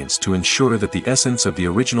target audience to ensure that the essence of the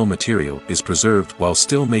original material is preserved while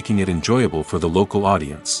still making it enjoyable for the local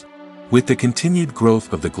audience. With the continued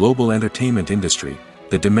growth of the global entertainment industry,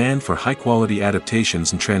 the demand for high-quality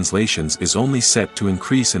adaptations and translations is only set to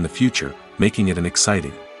increase in the future, making it an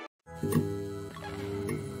exciting.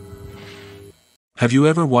 Have you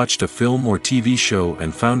ever watched a film or TV show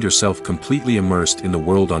and found yourself completely immersed in the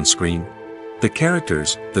world on screen? The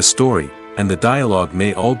characters, the story, and the dialogue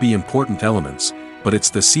may all be important elements, but it's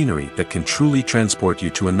the scenery that can truly transport you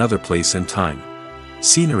to another place and time.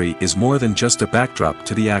 Scenery is more than just a backdrop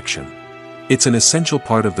to the action. It's an essential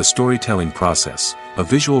part of the storytelling process, a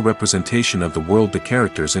visual representation of the world the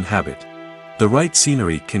characters inhabit. The right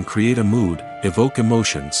scenery can create a mood, evoke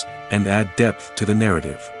emotions, and add depth to the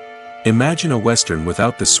narrative. Imagine a Western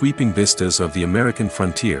without the sweeping vistas of the American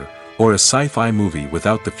frontier, or a sci-fi movie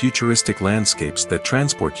without the futuristic landscapes that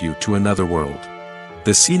transport you to another world.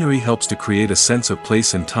 The scenery helps to create a sense of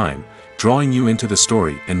place and time, drawing you into the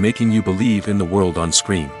story and making you believe in the world on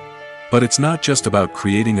screen. But it's not just about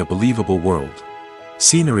creating a believable world.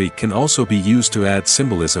 Scenery can also be used to add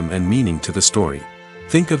symbolism and meaning to the story.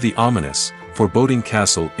 Think of the ominous, foreboding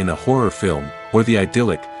castle in a horror film, or the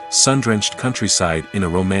idyllic, sun-drenched countryside in a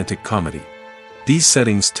romantic comedy. These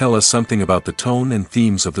settings tell us something about the tone and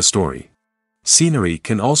themes of the story. Scenery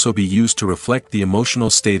can also be used to reflect the emotional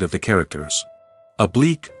state of the characters. A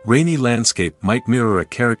bleak, rainy landscape might mirror a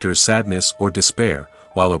character's sadness or despair,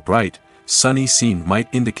 while a bright, sunny scene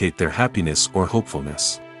might indicate their happiness or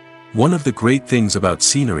hopefulness. One of the great things about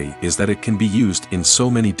scenery is that it can be used in so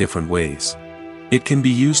many different ways. It can be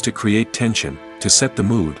used to create tension, to set the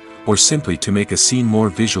mood, or simply to make a scene more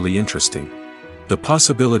visually interesting. The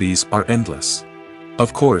possibilities are endless.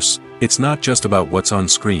 Of course, it's not just about what's on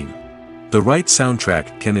screen. The right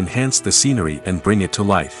soundtrack can enhance the scenery and bring it to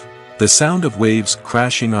life. The sound of waves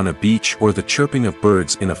crashing on a beach or the chirping of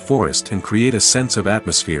birds in a forest can create a sense of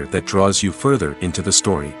atmosphere that draws you further into the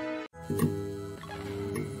story.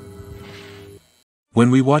 When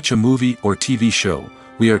we watch a movie or TV show,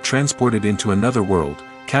 we are transported into another world,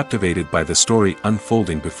 captivated by the story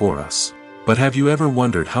unfolding before us. But have you ever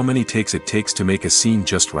wondered how many takes it takes to make a scene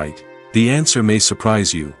just right? The answer may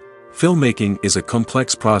surprise you. Filmmaking is a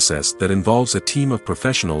complex process that involves a team of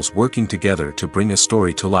professionals working together to bring a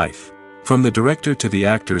story to life. From the director to the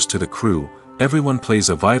actors to the crew, everyone plays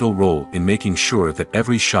a vital role in making sure that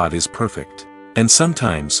every shot is perfect. And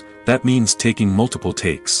sometimes, that means taking multiple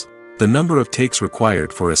takes. The number of takes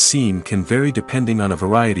required for a scene can vary depending on a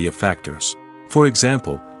variety of factors. For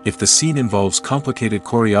example, if the scene involves complicated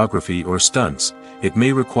choreography or stunts, it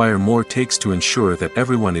may require more takes to ensure that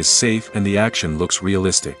everyone is safe and the action looks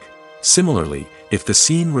realistic. Similarly, if the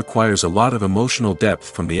scene requires a lot of emotional depth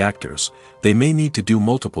from the actors, they may need to do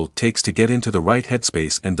multiple takes to get into the right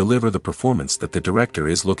headspace and deliver the performance that the director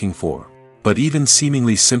is looking for. But even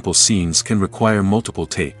seemingly simple scenes can require multiple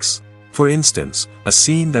takes. For instance, a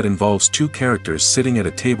scene that involves two characters sitting at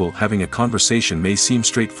a table having a conversation may seem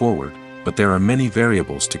straightforward, but there are many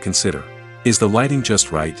variables to consider. Is the lighting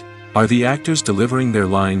just right? Are the actors delivering their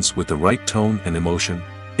lines with the right tone and emotion?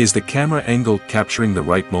 Is the camera angle capturing the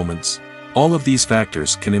right moments? All of these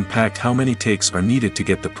factors can impact how many takes are needed to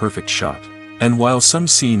get the perfect shot. And while some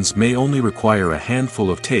scenes may only require a handful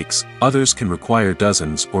of takes, others can require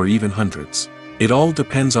dozens or even hundreds. It all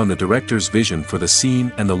depends on the director's vision for the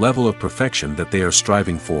scene and the level of perfection that they are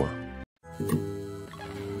striving for.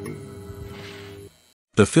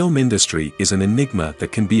 The film industry is an enigma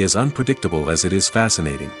that can be as unpredictable as it is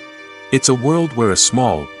fascinating. It's a world where a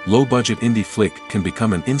small, low-budget indie flick can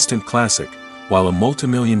become an instant classic, while a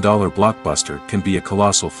multi-million-dollar blockbuster can be a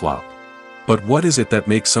colossal flop. But what is it that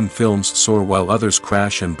makes some films soar while others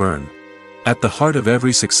crash and burn? At the heart of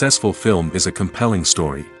every successful film is a compelling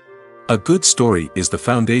story. A good story is the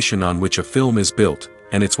foundation on which a film is built,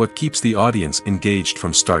 and it's what keeps the audience engaged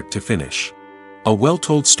from start to finish. A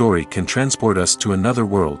well-told story can transport us to another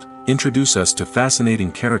world, introduce us to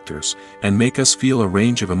fascinating characters, and make us feel a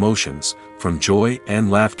range of emotions, from joy and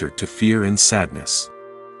laughter to fear and sadness.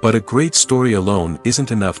 But a great story alone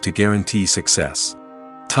isn't enough to guarantee success.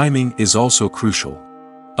 Timing is also crucial.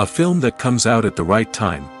 A film that comes out at the right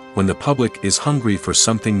time, when the public is hungry for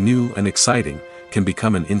something new and exciting, can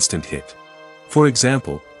become an instant hit. For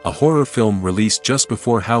example, a horror film released just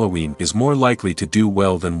before Halloween is more likely to do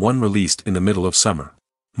well than one released in the middle of summer.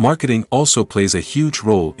 Marketing also plays a huge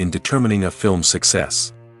role in determining a film's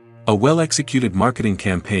success. A well-executed marketing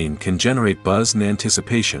campaign can generate buzz and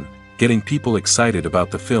anticipation, getting people excited about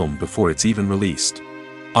the film before it's even released.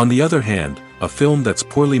 On the other hand, a film that's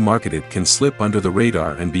poorly marketed can slip under the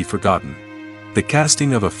radar and be forgotten. The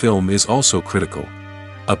casting of a film is also critical.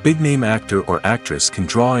 A big-name actor or actress can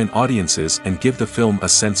draw in audiences and give the film a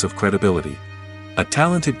sense of credibility. A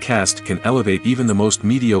talented cast can elevate even the most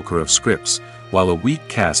mediocre of scripts, while a weak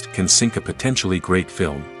cast can sink a potentially great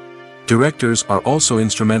film. Directors are also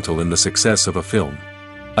instrumental in the success of a film.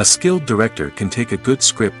 A skilled director can take a good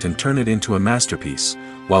script and turn it into a masterpiece,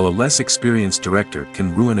 while a less experienced director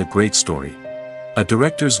can ruin a great story. A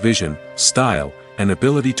director's vision, style, and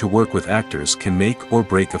ability to work with actors can make or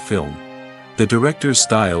break a film. The director's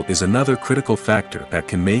style is another critical factor that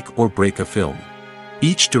can make or break a film.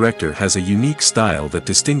 Each director has a unique style that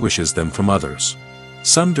distinguishes them from others.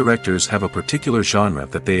 Some directors have a particular genre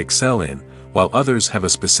that they excel in, while others have a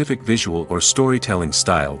specific visual or storytelling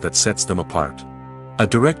style that sets them apart. A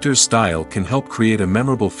director's style can help create a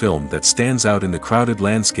memorable film that stands out in the crowded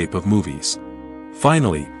landscape of movies.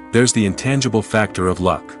 Finally, there's the intangible factor of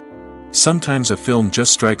luck. Sometimes a film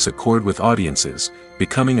just strikes a chord with audiences,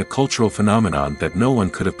 becoming a cultural phenomenon that no one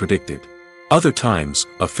could have predicted. Other times,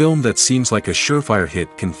 a film that seems like a surefire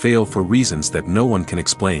hit can fail for reasons that no one can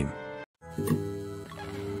explain.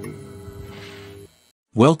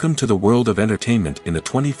 Welcome to the world of entertainment in the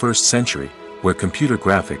 21st century, where computer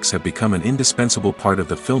graphics have become an indispensable part of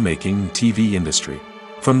the filmmaking and TV industry.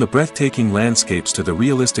 From the breathtaking landscapes to the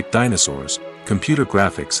realistic dinosaurs, computer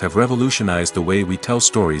graphics have revolutionized the way we tell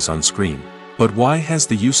stories on screen. But why has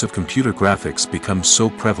the use of computer graphics become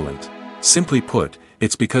so prevalent? Simply put,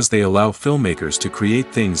 it's because they allow filmmakers to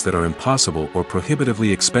create things that are impossible or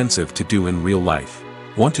prohibitively expensive to do in real life.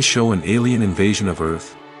 Want to show an alien invasion of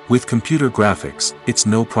Earth? With computer graphics, it's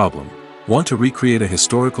no problem. Want to recreate a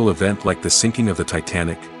historical event like the sinking of the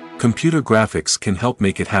Titanic? Computer graphics can help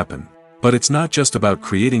make it happen. But it's not just about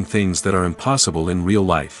creating things that are impossible in real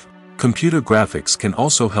life. Computer graphics can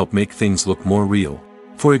also help make things look more real.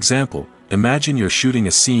 For example, imagine you're shooting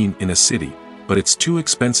a scene in a city, but it's too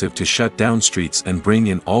expensive to shut down streets and bring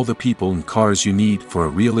in all the people and cars you need for a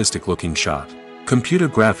realistic-looking shot. Computer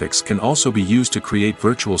graphics can also be used to create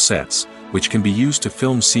virtual sets, which can be used to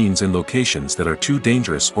film scenes in locations that are too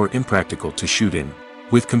dangerous or impractical to shoot in.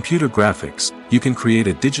 With computer graphics, you can create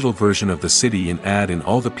a digital version of the city and add in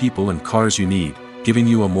all the people and cars you need, giving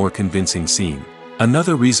you a more convincing scene.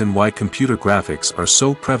 Another reason why computer graphics are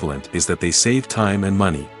so prevalent is that they save time and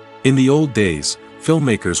money. In the old days,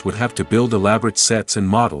 filmmakers would have to build elaborate sets and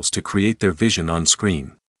models to create their vision on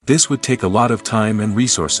screen. This would take a lot of time and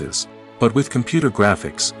resources. But with computer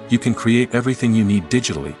graphics, you can create everything you need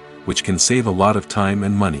digitally, which can save a lot of time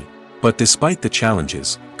and money. But despite the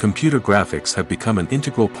challenges, computer graphics have become an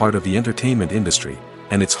integral part of the entertainment industry,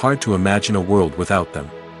 and it's hard to imagine a world without them.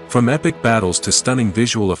 From epic battles to stunning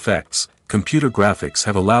visual effects, computer graphics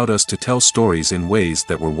have allowed us to tell stories in ways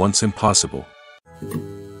that were once impossible.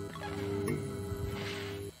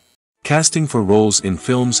 Casting for roles in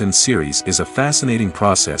films and series is a fascinating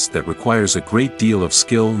process that requires a great deal of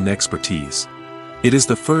skill and expertise. It is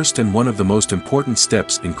the first and one of the most important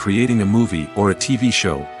steps in creating a movie or a TV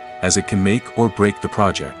show, as it can make or break the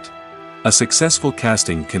project. A successful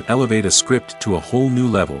casting can elevate a script to a whole new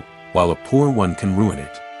level, while a poor one can ruin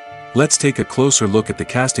it. Let's take a closer look at the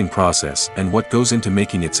casting process and what goes into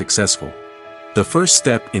making it successful. The first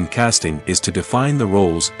step in casting is to define the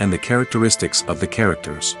roles and the characteristics of the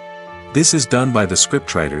characters. This is done by the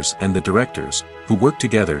scriptwriters and the directors, who work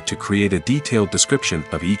together to create a detailed description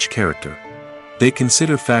of each character. They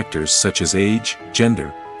consider factors such as age,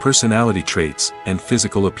 gender, personality traits, and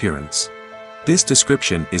physical appearance. This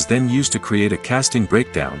description is then used to create a casting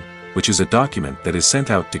breakdown, which is a document that is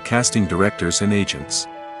sent out to casting directors and agents.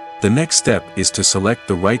 The next step is to select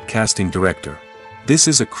the right casting director. This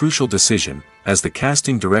is a crucial decision, as the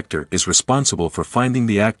casting director is responsible for finding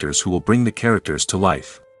the actors who will bring the characters to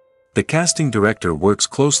life. The casting director works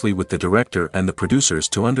closely with the director and the producers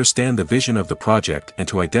to understand the vision of the project and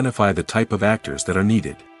to identify the type of actors that are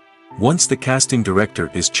needed. Once the casting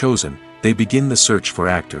director is chosen, they begin the search for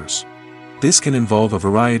actors. This can involve a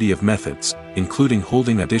variety of methods, including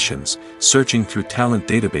holding auditions, searching through talent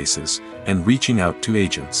databases, and reaching out to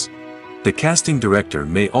agents. The casting director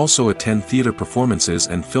may also attend theater performances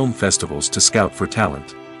and film festivals to scout for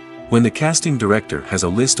talent. When the casting director has a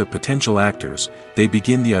list of potential actors, they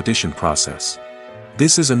begin the audition process.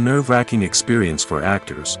 This is a nerve-wracking experience for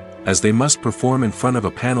actors, as they must perform in front of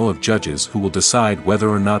a panel of judges who will decide whether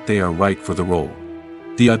or not they are right for the role.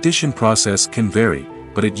 The audition process can vary,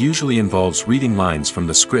 but it usually involves reading lines from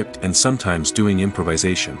the script and sometimes doing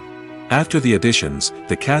improvisation. After the auditions,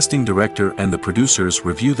 the casting director and the producers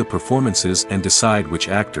review the performances and decide which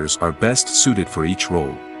actors are best suited for each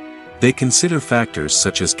role. They consider factors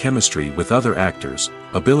such as chemistry with other actors,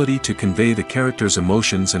 ability to convey the character's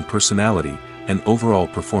emotions and personality, and overall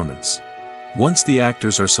performance. Once the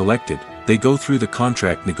actors are selected, they go through the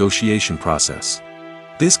contract negotiation process.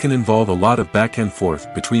 This can involve a lot of back and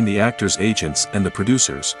forth between the actors' agents and the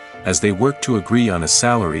producers, as they work to agree on a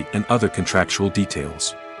salary and other contractual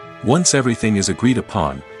details. Once everything is agreed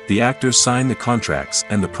upon, the actors sign the contracts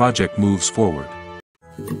and the project moves forward.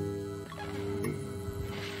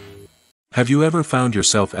 Have you ever found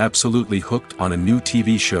yourself absolutely hooked on a new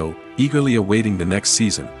TV show, eagerly awaiting the next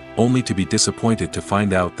season, only to be disappointed to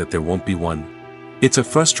find out that there won't be one? It's a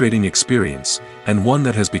frustrating experience, and one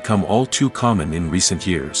that has become all too common in recent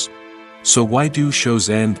years. So why do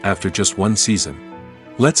shows end after just one season?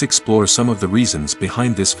 Let's explore some of the reasons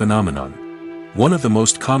behind this phenomenon. One of the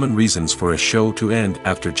most common reasons for a show to end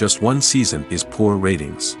after just one season is poor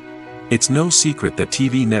ratings. It's no secret that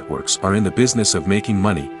TV networks are in the business of making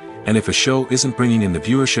money, and if a show isn't bringing in the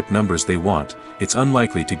viewership numbers they want, it's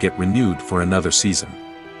unlikely to get renewed for another season.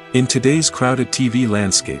 In today's crowded TV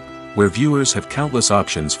landscape, where viewers have countless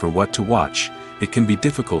options for what to watch, it can be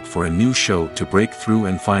difficult for a new show to break through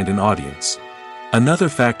and find an audience. Another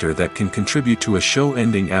factor that can contribute to a show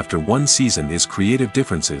ending after one season is creative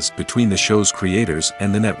differences between the show's creators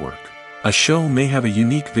and the network. A show may have a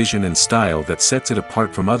unique vision and style that sets it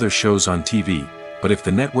apart from other shows on TV, but if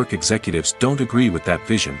the network executives don't agree with that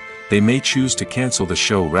vision, they may choose to cancel the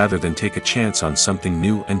show rather than take a chance on something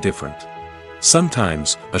new and different.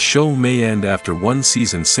 Sometimes, a show may end after one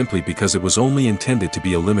season simply because it was only intended to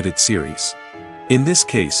be a limited series. In this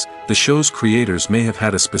case, the show's creators may have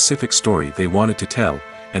had a specific story they wanted to tell,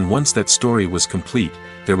 and once that story was complete,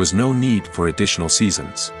 there was no need for additional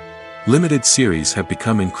seasons. Limited series have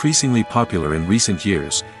become increasingly popular in recent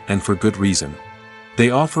years, and for good reason. They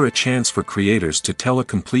offer a chance for creators to tell a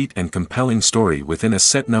complete and compelling story within a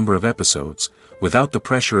set number of episodes, without the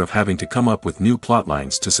pressure of having to come up with new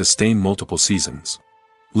plotlines to sustain multiple seasons.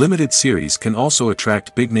 Limited series can also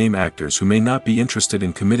attract big-name actors who may not be interested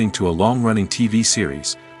in committing to a long-running TV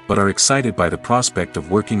series, but are excited by the prospect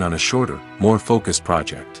of working on a shorter, more focused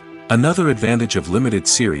project. Another advantage of limited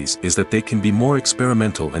series is that they can be more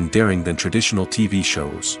experimental and daring than traditional TV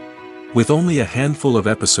shows. With only a handful of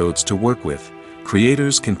episodes to work with,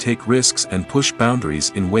 creators can take risks and push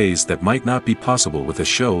boundaries in ways that might not be possible with a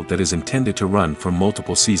show that is intended to run for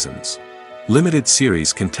multiple seasons. Limited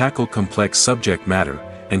series can tackle complex subject matter,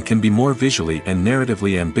 and can be more visually and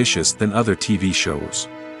narratively ambitious than other TV shows.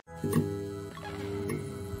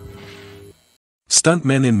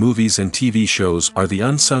 Stuntmen in movies and TV shows are the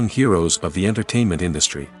unsung heroes of the entertainment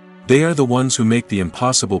industry. They are the ones who make the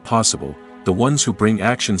impossible possible, the ones who bring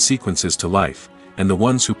action sequences to life, and the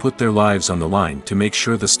ones who put their lives on the line to make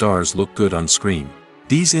sure the stars look good on screen.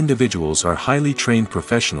 These individuals are highly trained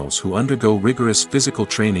professionals who undergo rigorous physical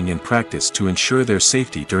training and practice to ensure their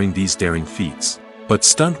safety during these daring feats. But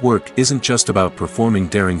stunt work isn't just about performing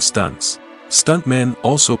daring stunts. Stuntmen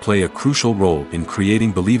also play a crucial role in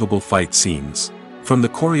creating believable fight scenes. From the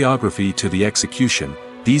choreography to the execution,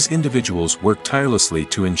 these individuals work tirelessly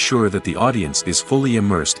to ensure that the audience is fully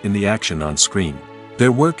immersed in the action on screen.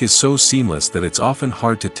 Their work is so seamless that it's often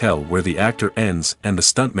hard to tell where the actor ends and the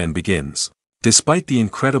stuntman begins. Despite the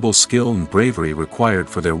incredible skill and bravery required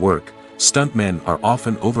for their work, stuntmen are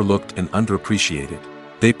often overlooked and underappreciated.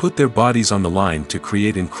 They put their bodies on the line to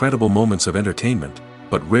create incredible moments of entertainment,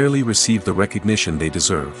 but rarely receive the recognition they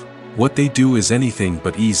deserve. What they do is anything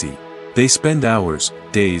but easy. They spend hours,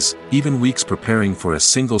 days, even weeks preparing for a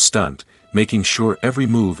single stunt, making sure every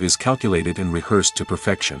move is calculated and rehearsed to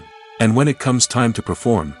perfection. And when it comes time to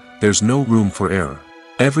perform, there's no room for error.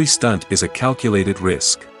 Every stunt is a calculated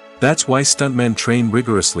risk. That's why stuntmen train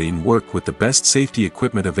rigorously and work with the best safety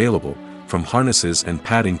equipment available, from harnesses and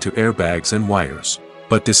padding to airbags and wires.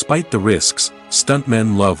 But despite the risks,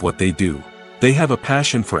 stuntmen love what they do. They have a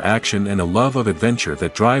passion for action and a love of adventure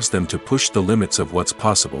that drives them to push the limits of what's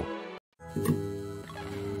possible.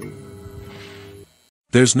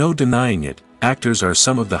 There's no denying it, actors are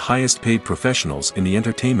some of the highest paid professionals in the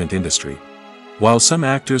entertainment industry. While some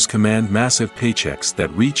actors command massive paychecks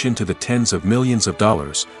that reach into the tens of millions of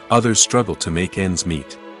dollars, others struggle to make ends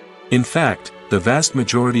meet. In fact, the vast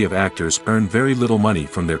majority of actors earn very little money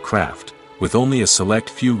from their craft, with only a select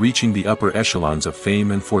few reaching the upper echelons of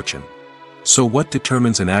fame and fortune. So what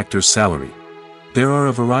determines an actor's salary? There are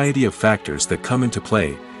a variety of factors that come into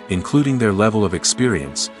play, including their level of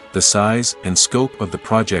experience, the size and scope of the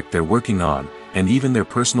project they're working on, and even their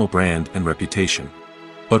personal brand and reputation.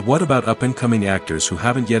 But what about up-and-coming actors who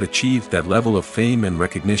haven't yet achieved that level of fame and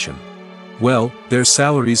recognition? Well, their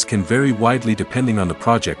salaries can vary widely depending on the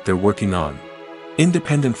project they're working on.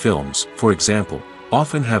 Independent films, for example,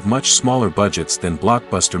 often have much smaller budgets than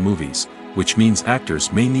blockbuster movies, which means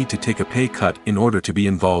actors may need to take a pay cut in order to be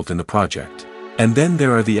involved in the project. And then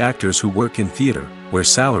there are the actors who work in theater, where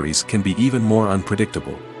salaries can be even more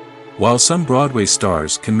unpredictable. While some Broadway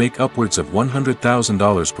stars can make upwards of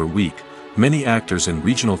 $100,000 per week, many actors in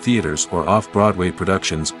regional theaters or off-Broadway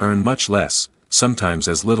productions earn much less, sometimes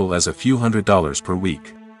as little as a few $100s per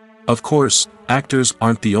week. Of course, actors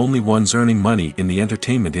aren't the only ones earning money in the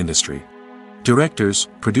entertainment industry. Directors,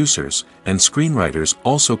 producers, and screenwriters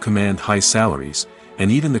also command high salaries, and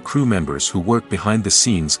even the crew members who work behind the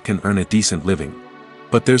scenes can earn a decent living.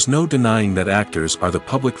 But there's no denying that actors are the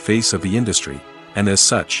public face of the industry, and as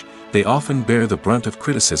such, they often bear the brunt of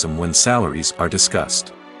criticism when salaries are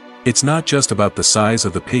discussed. It's not just about the size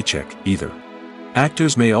of the paycheck, either.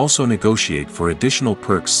 Actors may also negotiate for additional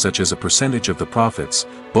perks such as a percentage of the profits,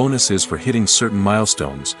 bonuses for hitting certain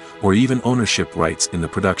milestones, or even ownership rights in the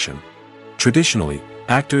production. Traditionally,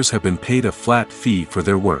 actors have been paid a flat fee for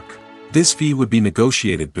their work. This fee would be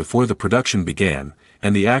negotiated before the production began,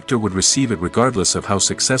 and the actor would receive it regardless of how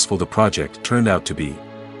successful the project turned out to be.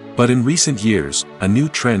 But in recent years, a new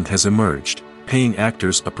trend has emerged, paying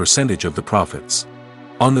actors a percentage of the profits.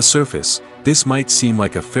 On the surface, this might seem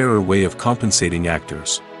like a fairer way of compensating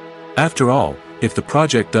actors. After all, if the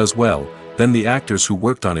project does well, then the actors who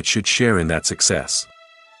worked on it should share in that success.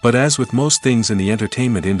 But as with most things in the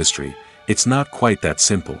entertainment industry, it's not quite that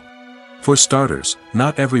simple. For starters,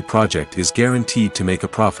 not every project is guaranteed to make a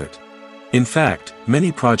profit. In fact,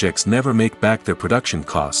 many projects never make back their production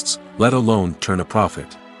costs, let alone turn a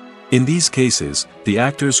profit. In these cases, the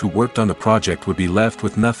actors who worked on the project would be left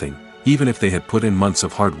with nothing, even if they had put in months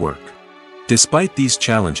of hard work. Despite these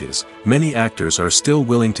challenges, many actors are still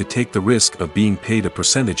willing to take the risk of being paid a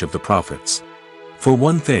percentage of the profits. For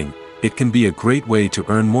one thing, it can be a great way to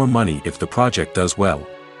earn more money if the project does well.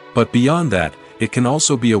 But beyond that, it can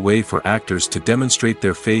also be a way for actors to demonstrate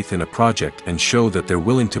their faith in a project and show that they're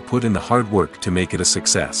willing to put in the hard work to make it a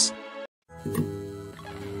success.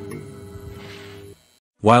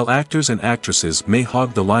 While actors and actresses may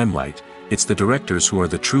hog the limelight, it's the directors who are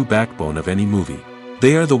the true backbone of any movie.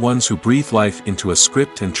 They are the ones who breathe life into a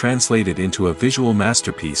script and translate it into a visual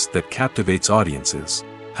masterpiece that captivates audiences.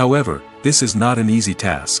 However, this is not an easy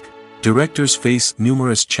task. Directors face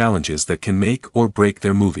numerous challenges that can make or break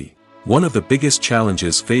their movie. One of the biggest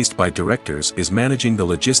challenges faced by directors is managing the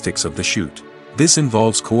logistics of the shoot. This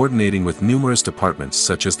involves coordinating with numerous departments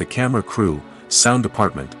such as the camera crew, sound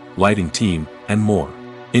department, lighting team, and more.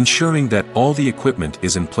 Ensuring that all the equipment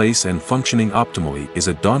is in place and functioning optimally is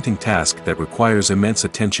a daunting task that requires immense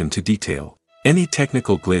attention to detail. Any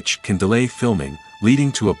technical glitch can delay filming,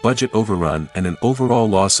 leading to a budget overrun and an overall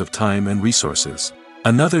loss of time and resources.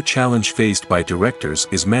 Another challenge faced by directors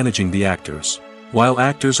is managing the actors. While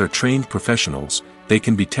actors are trained professionals, they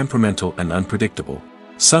can be temperamental and unpredictable.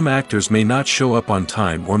 Some actors may not show up on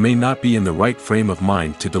time or may not be in the right frame of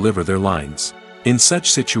mind to deliver their lines. In such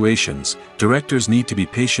situations, directors need to be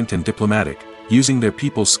patient and diplomatic, using their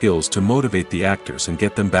people skills to motivate the actors and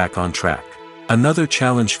get them back on track. Another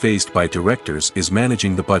challenge faced by directors is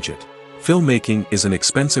managing the budget. Filmmaking is an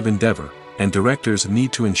expensive endeavor, and directors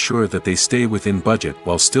need to ensure that they stay within budget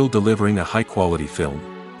while still delivering a high-quality film.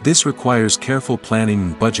 This requires careful planning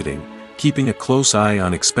and budgeting, keeping a close eye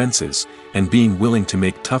on expenses, and being willing to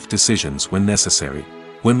make tough decisions when necessary.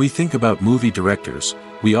 When we think about movie directors,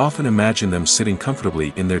 we often imagine them sitting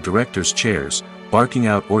comfortably in their director's chairs, barking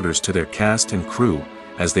out orders to their cast and crew,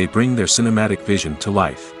 as they bring their cinematic vision to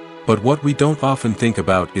life. But what we don't often think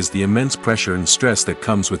about is the immense pressure and stress that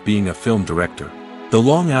comes with being a film director. The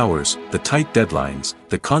long hours, the tight deadlines,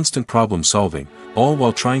 the constant problem solving, all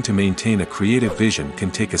while trying to maintain a creative vision can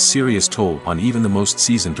take a serious toll on even the most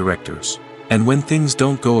seasoned directors. And when things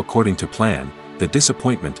don't go according to plan, the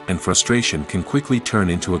disappointment and frustration can quickly turn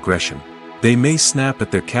into aggression. They may snap at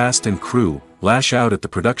their cast and crew, lash out at the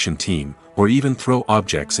production team, or even throw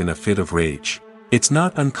objects in a fit of rage. It's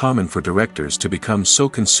not uncommon for directors to become so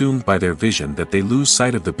consumed by their vision that they lose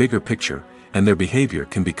sight of the bigger picture, and their behavior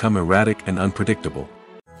can become erratic and unpredictable.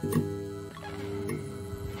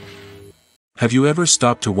 Have you ever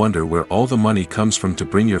stopped to wonder where all the money comes from to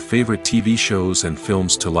bring your favorite TV shows and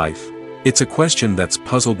films to life? It's a question that's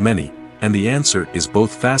puzzled many, and the answer is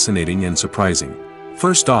both fascinating and surprising.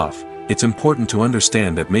 First off, it's important to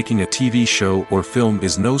understand that making a TV show or film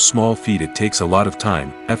is no small feat. It takes a lot of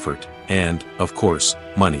time, effort, and, of course,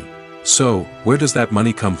 money. So, where does that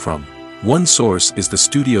money come from? One source is the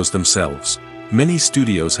studios themselves. Many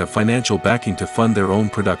studios have financial backing to fund their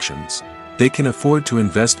own productions. They can afford to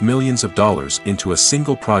invest millions of dollars into a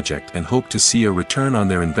single project and hope to see a return on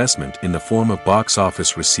their investment in the form of box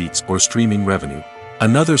office receipts or streaming revenue.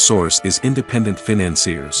 Another source is independent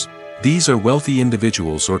financiers. These are wealthy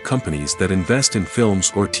individuals or companies that invest in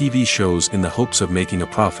films or TV shows in the hopes of making a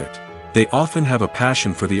profit. They often have a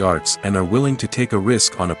passion for the arts and are willing to take a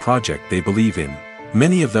risk on a project they believe in.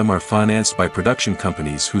 Many of them are financed by production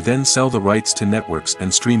companies who then sell the rights to networks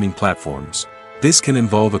and streaming platforms. This can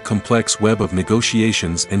involve a complex web of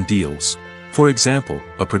negotiations and deals. For example,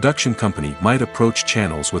 a production company might approach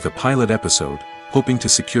channels with a pilot episode, hoping to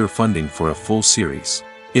secure funding for a full series.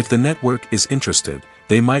 If the network is interested,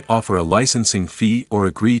 they might offer a licensing fee or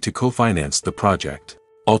agree to co-finance the project.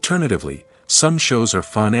 Alternatively, some shows are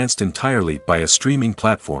financed entirely by a streaming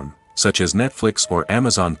platform, such as Netflix or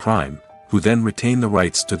Amazon Prime, who then retain the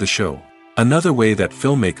rights to the show. Another way that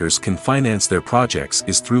filmmakers can finance their projects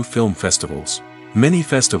is through film festivals. Many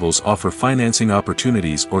festivals offer financing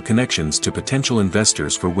opportunities or connections to potential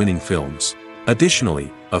investors for winning films. Additionally,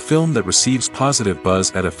 a film that receives positive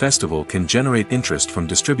buzz at a festival can generate interest from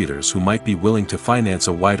distributors who might be willing to finance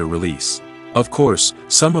a wider release. Of course,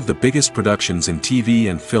 some of the biggest productions in TV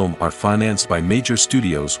and film are financed by major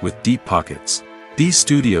studios with deep pockets. These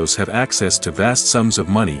studios have access to vast sums of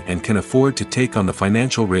money and can afford to take on the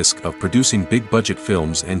financial risk of producing big-budget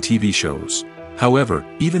films and TV shows. However,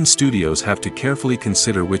 even studios have to carefully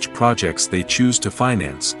consider which projects they choose to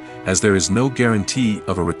finance, as there is no guarantee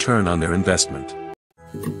of a return on their investment.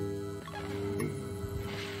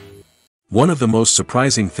 One of the most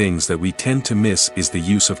surprising things that we tend to miss is the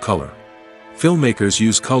use of color. Filmmakers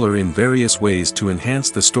use color in various ways to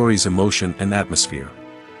enhance the story's emotion and atmosphere.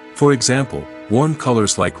 For example, warm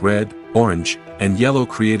colors like red, orange, and yellow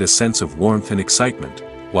create a sense of warmth and excitement,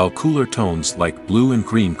 while cooler tones like blue and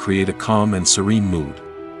green create a calm and serene mood.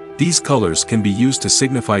 These colors can be used to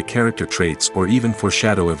signify character traits or even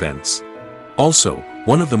foreshadow events. Also,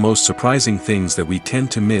 one of the most surprising things that we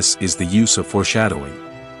tend to miss is the use of foreshadowing.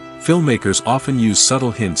 Filmmakers often use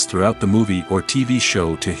subtle hints throughout the movie or TV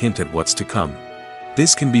show to hint at what's to come.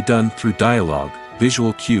 This can be done through dialogue,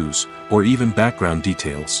 visual cues, or even background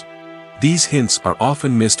details. These hints are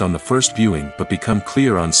often missed on the first viewing but become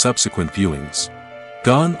clear on subsequent viewings.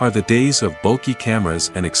 Gone are the days of bulky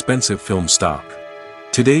cameras and expensive film stock.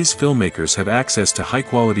 Today's filmmakers have access to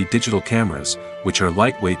high-quality digital cameras, which are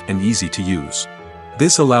lightweight and easy to use.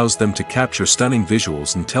 This allows them to capture stunning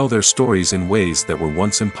visuals and tell their stories in ways that were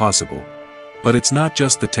once impossible. But it's not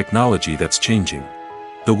just the technology that's changing.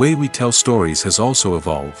 The way we tell stories has also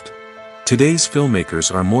evolved. Today's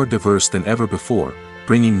filmmakers are more diverse than ever before,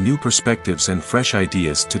 bringing new perspectives and fresh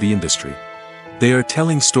ideas to the industry. They are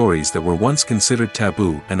telling stories that were once considered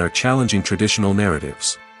taboo and are challenging traditional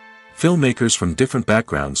narratives. Filmmakers from different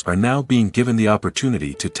backgrounds are now being given the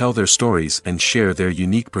opportunity to tell their stories and share their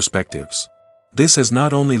unique perspectives. This has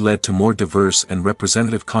not only led to more diverse and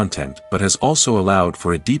representative content but has also allowed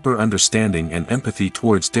for a deeper understanding and empathy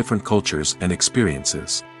towards different cultures and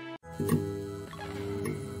experiences.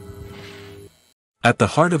 At the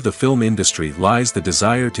heart of the film industry lies the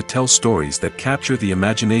desire to tell stories that capture the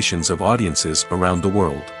imaginations of audiences around the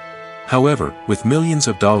world. However, with millions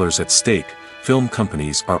of dollars at stake, film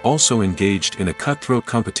companies are also engaged in a cutthroat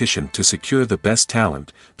competition to secure the best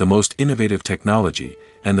talent, the most innovative technology,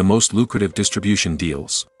 and the most lucrative distribution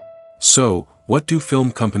deals. So, what do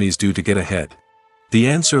film companies do to get ahead? The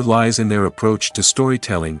answer lies in their approach to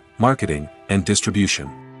storytelling, marketing, and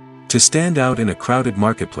distribution. To stand out in a crowded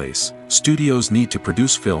marketplace, studios need to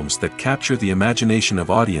produce films that capture the imagination of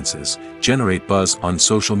audiences, generate buzz on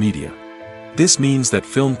social media. This means that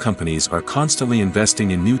film companies are constantly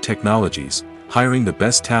investing in new technologies, hiring the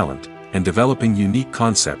best talent, and developing unique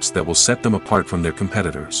concepts that will set them apart from their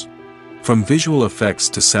competitors. From visual effects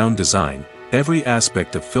to sound design, every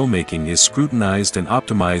aspect of filmmaking is scrutinized and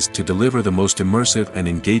optimized to deliver the most immersive and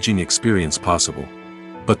engaging experience possible.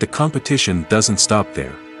 But the competition doesn't stop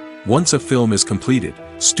there. Once a film is completed,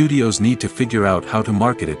 studios need to figure out how to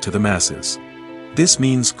market it to the masses. This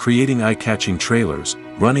means creating eye-catching trailers,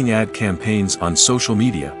 running ad campaigns on social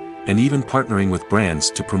media, and even partnering with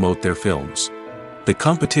brands to promote their films. The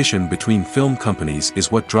competition between film companies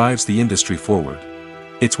is what drives the industry forward.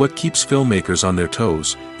 It's what keeps filmmakers on their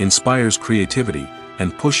toes, inspires creativity,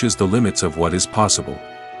 and pushes the limits of what is possible.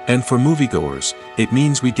 And for moviegoers, it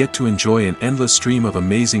means we get to enjoy an endless stream of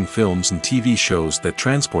amazing films and TV shows that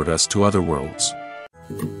transport us to other worlds.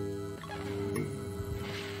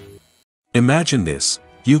 Imagine this: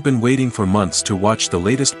 you've been waiting for months to watch the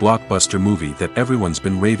latest blockbuster movie that everyone's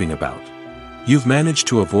been raving about. You've managed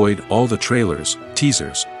to avoid all the trailers,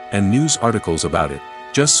 teasers, and news articles about it,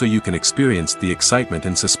 just so you can experience the excitement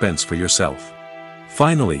and suspense for yourself.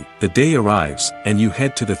 Finally, the day arrives, and you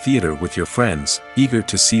head to the theater with your friends, eager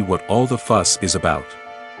to see what all the fuss is about.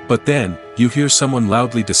 But then, you hear someone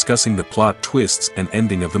loudly discussing the plot twists and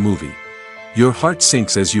ending of the movie. Your heart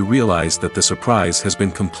sinks as you realize that the surprise has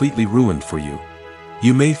been completely ruined for you.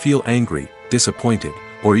 You may feel angry, disappointed,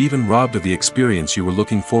 or even robbed of the experience you were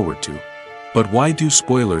looking forward to. But why do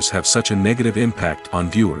spoilers have such a negative impact on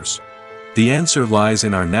viewers? The answer lies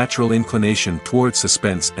in our natural inclination toward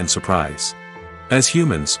suspense and surprise. As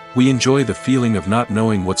humans, we enjoy the feeling of not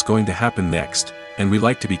knowing what's going to happen next, and we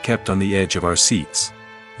like to be kept on the edge of our seats.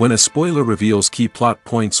 When a spoiler reveals key plot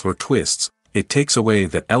points or twists, it takes away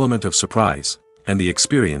that element of surprise, and the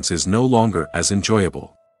experience is no longer as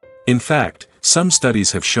enjoyable. In fact, some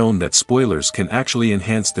studies have shown that spoilers can actually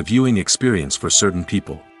enhance the viewing experience for certain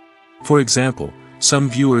people. For example, some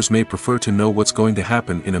viewers may prefer to know what's going to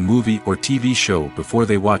happen in a movie or TV show before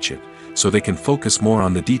they watch it, so they can focus more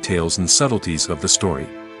on the details and subtleties of the story.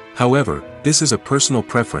 However, this is a personal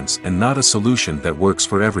preference and not a solution that works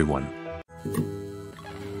for everyone.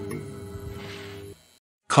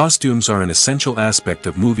 Costumes are an essential aspect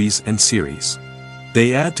of movies and series.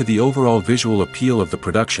 They add to the overall visual appeal of the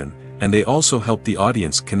production, and they also help the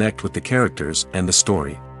audience connect with the characters and the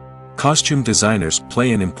story. Costume designers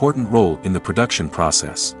play an important role in the production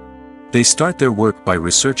process. They start their work by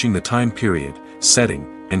researching the time period, setting,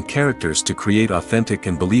 and characters to create authentic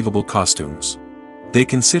and believable costumes. They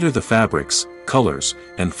consider the fabrics, colors,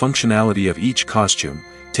 and functionality of each costume,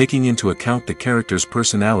 taking into account the character's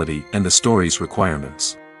personality and the story's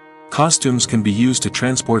requirements. Costumes can be used to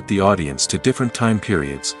transport the audience to different time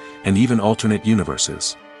periods, and even alternate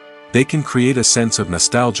universes. They can create a sense of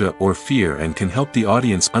nostalgia or fear and can help the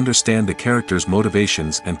audience understand the character's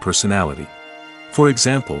motivations and personality. For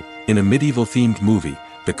example, in a medieval-themed movie,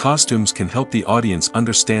 the costumes can help the audience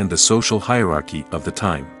understand the social hierarchy of the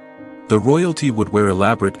time. The royalty would wear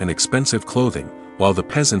elaborate and expensive clothing, while the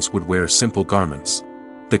peasants would wear simple garments.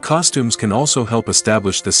 The costumes can also help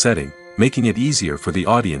establish the setting, making it easier for the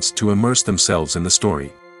audience to immerse themselves in the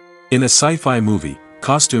story. In a sci-fi movie,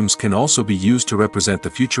 costumes can also be used to represent the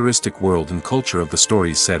futuristic world and culture of the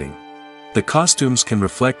story's setting. The costumes can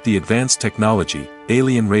reflect the advanced technology,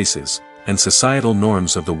 alien races, and societal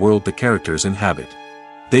norms of the world the characters inhabit.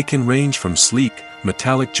 They can range from sleek,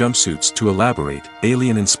 metallic jumpsuits to elaborate,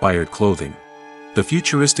 alien-inspired clothing. The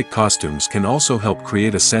futuristic costumes can also help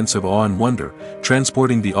create a sense of awe and wonder,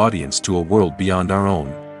 transporting the audience to a world beyond our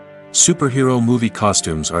own. Superhero movie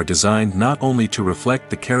costumes are designed not only to reflect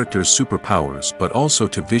the character's superpowers but also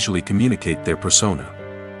to visually communicate their persona.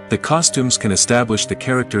 The costumes can establish the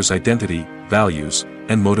character's identity, values,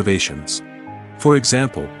 and motivations. For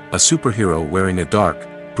example, a superhero wearing a dark,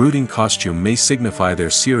 brooding costume may signify their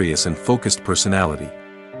serious and focused personality.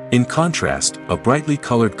 In contrast, a brightly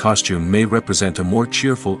colored costume may represent a more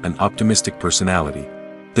cheerful and optimistic personality.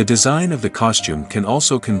 The design of the costume can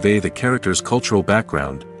also convey the character's cultural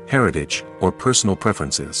background, heritage, or personal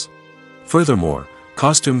preferences. Furthermore,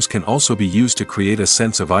 costumes can also be used to create a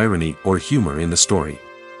sense of irony or humor in the story.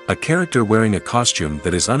 A character wearing a costume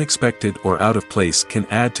that is unexpected or out of place can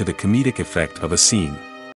add to the comedic effect of a scene.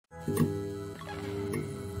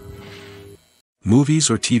 Movies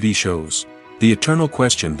or TV shows? The eternal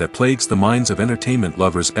question that plagues the minds of entertainment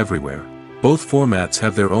lovers everywhere. Both formats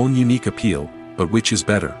have their own unique appeal, but which is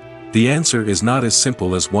better? The answer is not as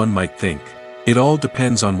simple as one might think. It all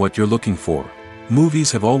depends on what you're looking for.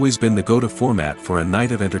 Movies have always been the go-to format for a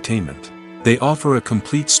night of entertainment. They offer a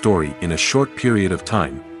complete story in a short period of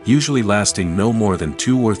time, usually lasting no more than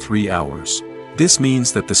 2 or 3 hours. This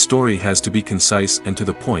means that the story has to be concise and to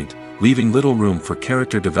the point, leaving little room for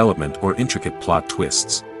character development or intricate plot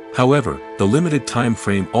twists. However, the limited time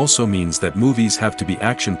frame also means that movies have to be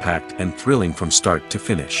action-packed and thrilling from start to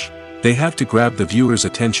finish. They have to grab the viewer's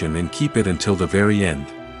attention and keep it until the very end.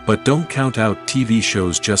 But don't count out TV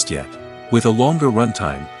shows just yet. With a longer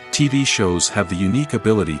runtime, TV shows have the unique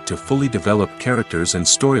ability to fully develop characters and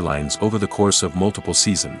storylines over the course of multiple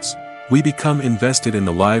seasons. We become invested in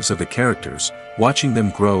the lives of the characters, watching them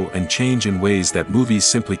grow and change in ways that movies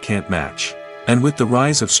simply can't match. And with the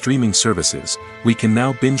rise of streaming services, we can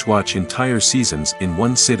now binge-watch entire seasons in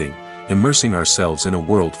one sitting, immersing ourselves in a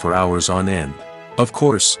world for hours on end. Of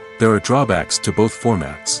course, there are drawbacks to both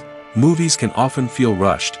formats. Movies can often feel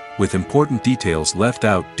rushed, with important details left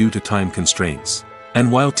out due to time constraints.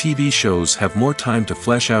 And while TV shows have more time to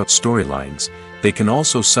flesh out storylines, they can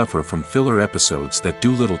also suffer from filler episodes that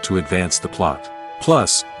do little to advance the plot.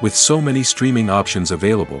 Plus, with so many streaming options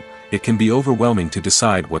available, it can be overwhelming to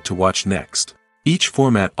decide what to watch next. Each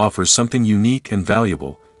format offers something unique and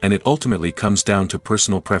valuable, and it ultimately comes down to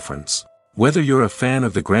personal preference. Whether you're a fan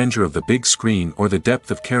of the grandeur of the big screen or the depth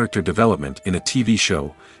of character development in a TV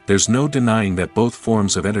show, there's no denying that both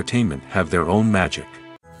forms of entertainment have their own magic.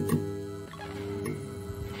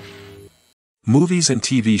 Movies and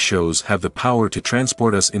TV shows have the power to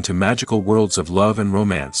transport us into magical worlds of love and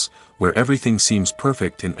romance, where everything seems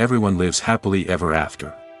perfect and everyone lives happily ever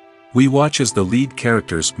after. We watch as the lead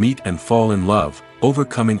characters meet and fall in love,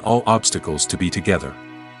 overcoming all obstacles to be together.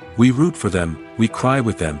 We root for them, we cry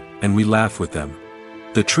with them, and we laugh with them.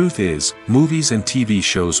 The truth is, movies and TV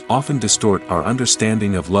shows often distort our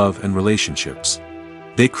understanding of love and relationships.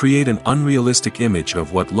 They create an unrealistic image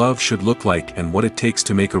of what love should look like and what it takes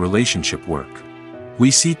to make a relationship work.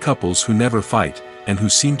 We see couples who never fight, and who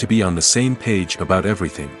seem to be on the same page about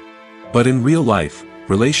everything. But in real life,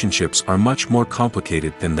 relationships are much more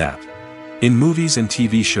complicated than that. In movies and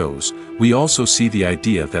TV shows, we also see the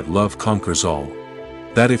idea that love conquers all.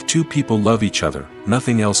 That if two people love each other,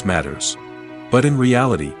 nothing else matters. But in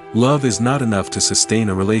reality, love is not enough to sustain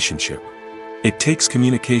a relationship. It takes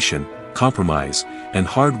communication, compromise, and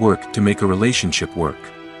hard work to make a relationship work.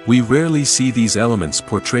 We rarely see these elements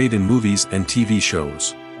portrayed in movies and TV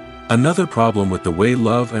shows. Another problem with the way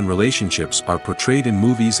love and relationships are portrayed in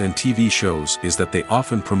movies and TV shows is that they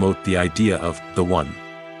often promote the idea of the one.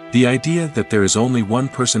 The idea that there is only one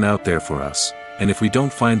person out there for us, and if we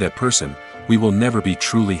don't find that person, we will never be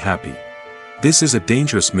truly happy. This is a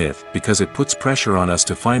dangerous myth because it puts pressure on us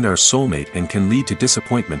to find our soulmate and can lead to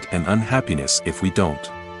disappointment and unhappiness if we don't.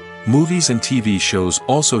 Movies and TV shows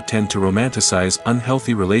also tend to romanticize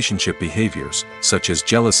unhealthy relationship behaviors, such as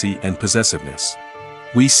jealousy and possessiveness.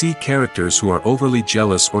 We see characters who are overly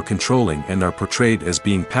jealous or controlling and are portrayed as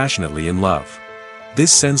being passionately in love.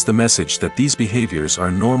 This sends the message that these behaviors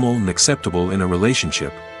are normal and acceptable in a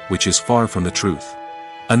relationship, which is far from the truth.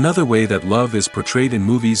 Another way that love is portrayed in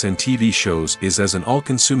movies and TV shows is as an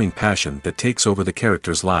all-consuming passion that takes over the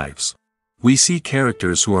characters' lives. We see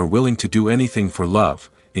characters who are willing to do anything for love,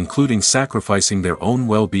 including sacrificing their own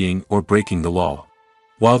well-being or breaking the law.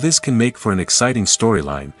 While this can make for an exciting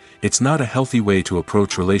storyline, it's not a healthy way to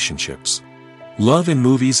approach relationships. Love in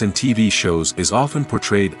movies and TV shows is often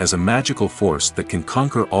portrayed as a magical force that can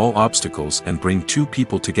conquer all obstacles and bring two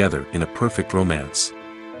people together in a perfect romance.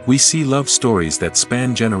 We see love stories that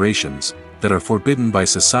span generations, that are forbidden by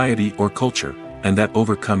society or culture, and that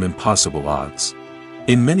overcome impossible odds.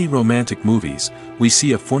 In many romantic movies, we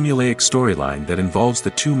see a formulaic storyline that involves the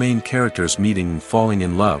two main characters meeting and falling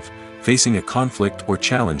in love, facing a conflict or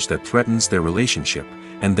challenge that threatens their relationship,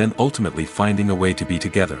 and then ultimately finding a way to be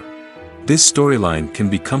together. This storyline can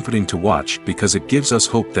be comforting to watch because it gives us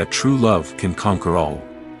hope that true love can conquer all.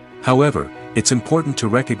 However, it's important to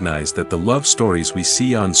recognize that the love stories we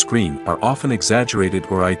see on screen are often exaggerated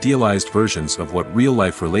or idealized versions of what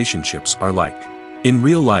real-life relationships are like. In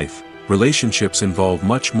real life, relationships involve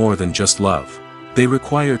much more than just love. They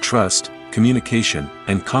require trust, communication,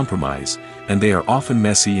 and compromise, and they are often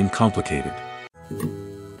messy and complicated.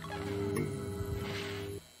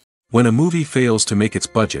 When a movie fails to make its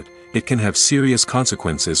budget, it can have serious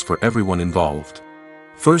consequences for everyone involved.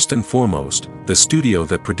 First and foremost, the studio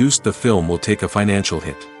that produced the film will take a financial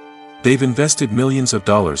hit. They've invested millions of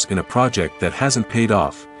dollars in a project that hasn't paid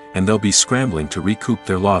off, and they'll be scrambling to recoup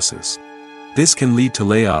their losses. This can lead to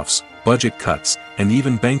layoffs, budget cuts, and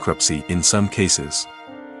even bankruptcy in some cases.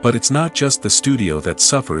 But it's not just the studio that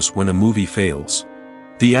suffers when a movie fails.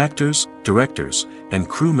 The actors, directors, and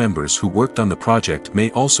crew members who worked on the project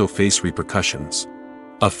may also face repercussions.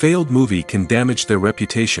 A failed movie can damage their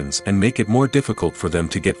reputations and make it more difficult for them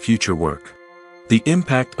to get future work. The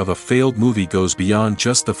impact of a failed movie goes beyond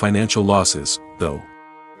just the financial losses, though.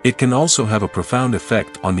 It can also have a profound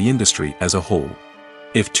effect on the industry as a whole.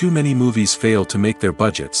 If too many movies fail to make their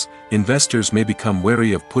budgets, investors may become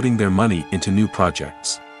wary of putting their money into new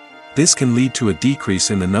projects. This can lead to a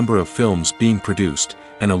decrease in the number of films being produced,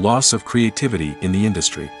 and a loss of creativity in the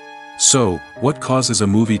industry. So, what causes a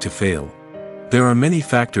movie to fail? There are many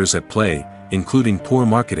factors at play, including poor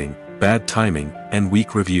marketing, bad timing, and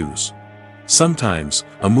weak reviews. Sometimes,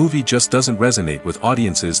 a movie just doesn't resonate with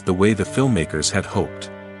audiences the way the filmmakers had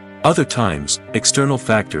hoped. Other times, external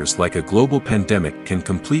factors like a global pandemic can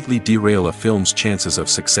completely derail a film's chances of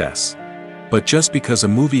success. But just because a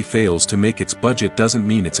movie fails to make its budget doesn't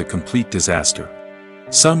mean it's a complete disaster.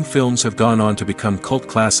 Some films have gone on to become cult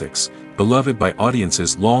classics, beloved by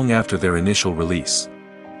audiences long after their initial release.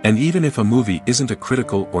 And even if a movie isn't a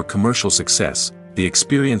critical or commercial success, the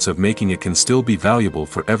experience of making it can still be valuable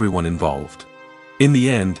for everyone involved. In the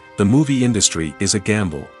end, the movie industry is a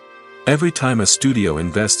gamble. Every time a studio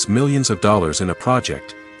invests millions of dollars in a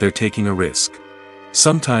project, they're taking a risk.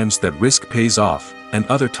 Sometimes that risk pays off, and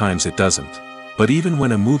other times it doesn't. But even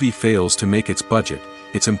when a movie fails to make its budget,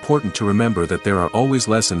 it's important to remember that there are always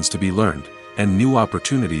lessons to be learned, and new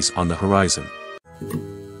opportunities on the horizon.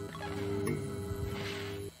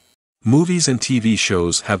 Movies and TV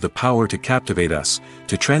shows have the power to captivate us,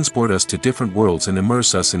 to transport us to different worlds and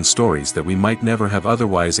immerse us in stories that we might never have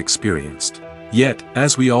otherwise experienced. Yet,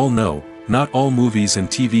 as we all know, not all movies and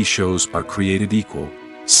TV shows are created equal.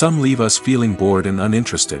 Some leave us feeling bored and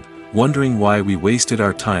uninterested, wondering why we wasted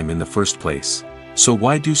our time in the first place. So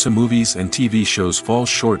why do some movies and TV shows fall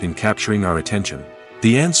short in capturing our attention?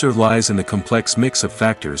 The answer lies in the complex mix of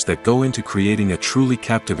factors that go into creating a truly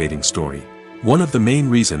captivating story. One of the main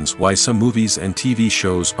reasons why some movies and TV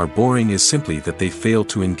shows are boring is simply that they fail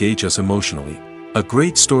to engage us emotionally. A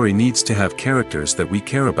great story needs to have characters that we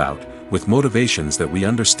care about, with motivations that we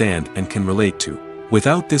understand and can relate to.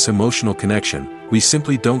 Without this emotional connection, we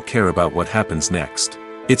simply don't care about what happens next.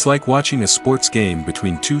 It's like watching a sports game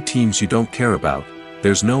between two teams you don't care about.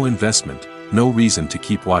 There's no investment, no reason to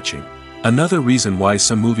keep watching. Another reason why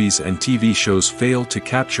some movies and TV shows fail to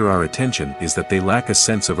capture our attention is that they lack a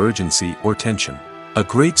sense of urgency or tension. A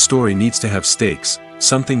great story needs to have stakes,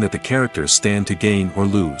 something that the characters stand to gain or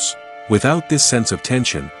lose. Without this sense of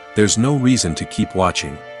tension, there's no reason to keep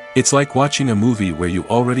watching. It's like watching a movie where you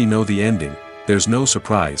already know the ending. There's no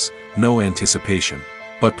surprise, no anticipation.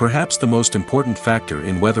 But perhaps the most important factor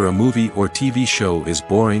in whether a movie or TV show is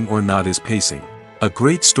boring or not is pacing. A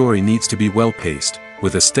great story needs to be well-paced,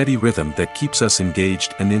 with a steady rhythm that keeps us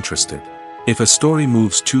engaged and interested. If a story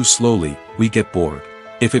moves too slowly, we get bored.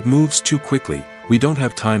 If it moves too quickly, we don't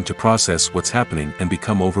have time to process what's happening and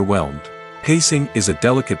become overwhelmed. Pacing is a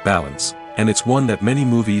delicate balance, and it's one that many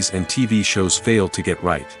movies and TV shows fail to get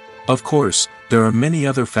right. Of course, there are many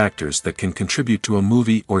other factors that can contribute to a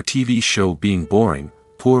movie or TV show being boring: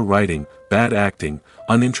 poor writing, bad acting,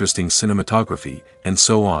 uninteresting cinematography, and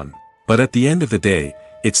so on. But at the end of the day,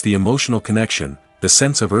 it's the emotional connection, the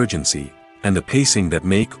sense of urgency, and the pacing that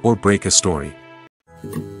make or break a story.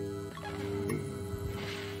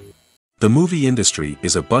 The movie industry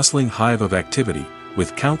is a bustling hive of activity,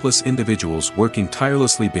 with countless individuals working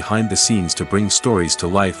tirelessly behind the scenes to bring stories to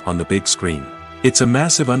life on the big screen. It's a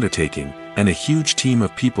massive undertaking, and a huge team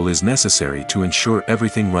of people is necessary to ensure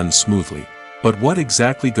everything runs smoothly. But what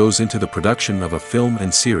exactly goes into the production of a film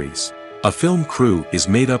and series? A film crew is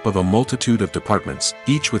made up of a multitude of departments,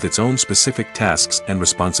 each with its own specific tasks and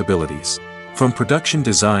responsibilities. From production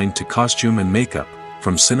design to costume and makeup,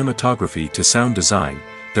 from cinematography to sound design,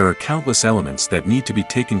 there are countless elements that need to be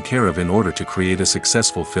taken care of in order to create a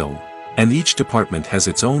successful film. And each department has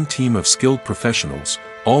its own team of skilled professionals,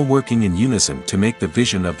 all working in unison to make the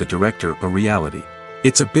vision of the director a reality.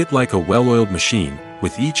 It's a bit like a well-oiled machine,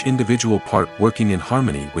 with each individual part working in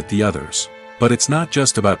harmony with the others. But it's not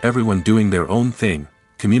just about everyone doing their own thing.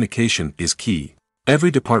 Communication is key.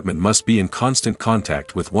 Every department must be in constant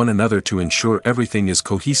contact with one another to ensure everything is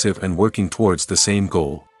cohesive and working towards the same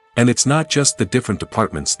goal. And it's not just the different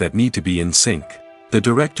departments that need to be in sync. The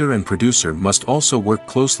director and producer must also work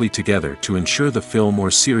closely together to ensure the film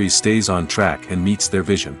or series stays on track and meets their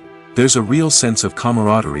vision. There's a real sense of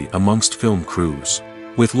camaraderie amongst film crews.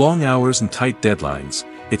 With long hours and tight deadlines,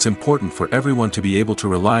 it's important for everyone to be able to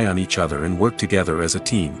rely on each other and work together as a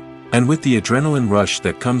team. And with the adrenaline rush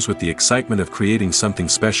that comes with the excitement of creating something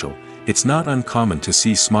special, it's not uncommon to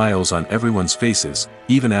see smiles on everyone's faces,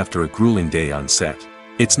 even after a grueling day on set.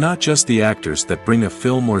 It's not just the actors that bring a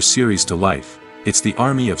film or series to life, it's the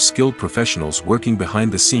army of skilled professionals working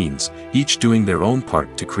behind the scenes, each doing their own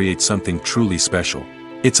part to create something truly special.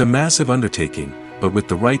 It's a massive undertaking, but with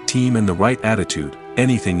the right team and the right attitude,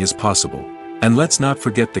 anything is possible. And let's not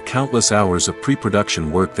forget the countless hours of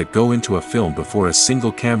pre-production work that go into a film before a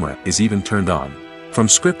single camera is even turned on. From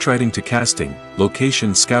scriptwriting to casting,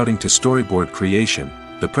 location scouting to storyboard creation,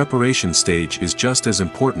 the preparation stage is just as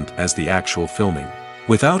important as the actual filming.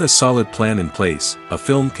 Without a solid plan in place, a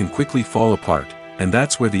film can quickly fall apart, and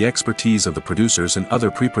that's where the expertise of the producers and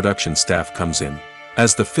other pre-production staff comes in.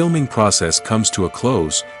 As the filming process comes to a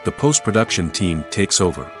close, the post-production team takes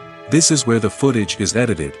over. This is where the footage is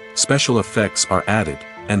edited, special effects are added,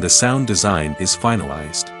 and the sound design is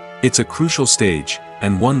finalized. It's a crucial stage,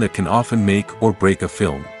 and one that can often make or break a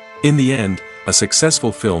film. In the end, a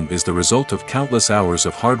successful film is the result of countless hours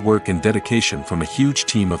of hard work and dedication from a huge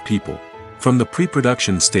team of people. From the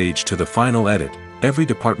pre-production stage to the final edit, every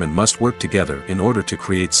department must work together in order to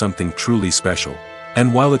create something truly special.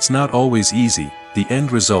 And while it's not always easy, the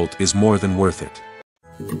end result is more than worth it.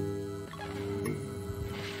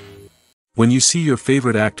 When you see your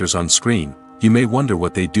favorite actors on screen, you may wonder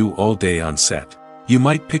what they do all day on set. You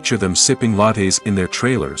might picture them sipping lattes in their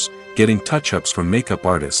trailers, getting touch-ups from makeup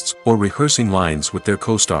artists, or rehearsing lines with their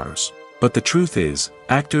co-stars. But the truth is,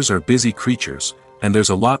 actors are busy creatures, and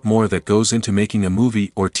there's a lot more that goes into making a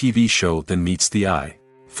movie or TV show than meets the eye.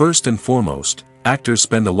 First and foremost, actors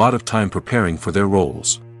spend a lot of time preparing for their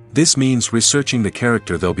roles. This means researching the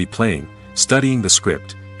character they'll be playing, studying the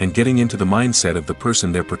script, and getting into the mindset of the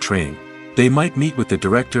person they're portraying. They might meet with the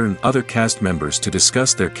director and other cast members to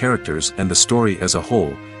discuss their characters and the story as a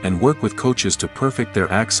whole, and work with coaches to perfect their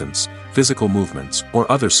accents, physical movements, or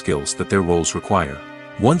other skills that their roles require.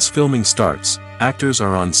 Once filming starts, actors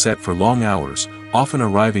are on set for long hours, often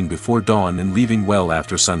arriving before dawn and leaving well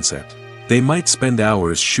after sunset. They might spend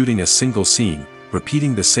hours shooting a single scene,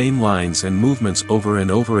 repeating the same lines and movements over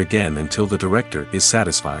and over again until the director is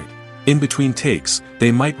satisfied. In between takes,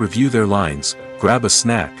 they might review their lines, grab a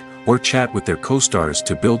snack, or chat with their co-stars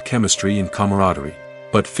to build chemistry and camaraderie.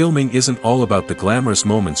 But filming isn't all about the glamorous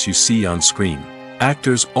moments you see on screen.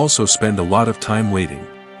 Actors also spend a lot of time waiting.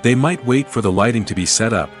 They might wait for the lighting to be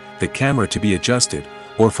set up, the camera to be adjusted,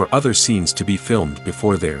 or for other scenes to be filmed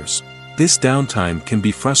before theirs. This downtime can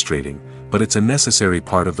be frustrating, but it's a necessary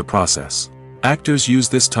part of the process. Actors use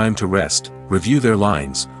this time to rest, review their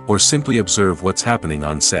lines, or simply observe what's happening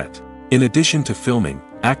on set. In addition to filming,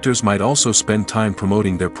 actors might also spend time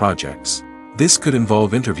promoting their projects. This could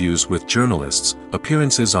involve interviews with journalists,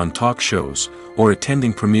 appearances on talk shows, or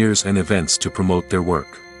attending premieres and events to promote their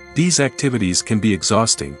work. These activities can be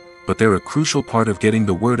exhausting, but they're a crucial part of getting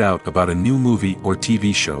the word out about a new movie or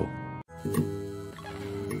TV show.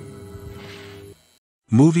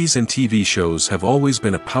 Movies and TV shows have always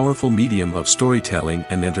been a powerful medium of storytelling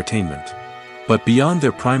and entertainment. But beyond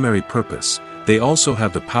their primary purpose, they also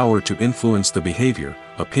have the power to influence the behavior,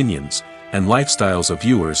 opinions, and lifestyles of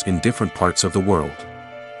viewers in different parts of the world.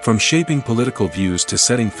 From shaping political views to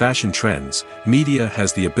setting fashion trends, media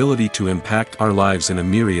has the ability to impact our lives in a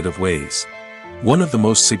myriad of ways. One of the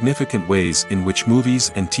most significant ways in which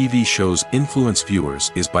movies and TV shows influence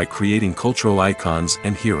viewers is by creating cultural icons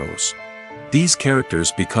and heroes. These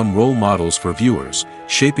characters become role models for viewers,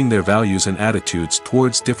 shaping their values and attitudes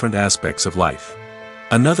towards different aspects of life.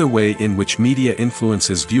 Another way in which media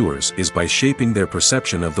influences viewers is by shaping their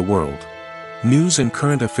perception of the world. News and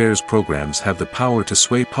current affairs programs have the power to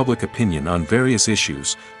sway public opinion on various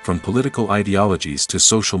issues, from political ideologies to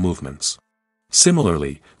social movements.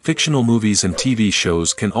 Similarly, fictional movies and TV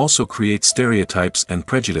shows can also create stereotypes and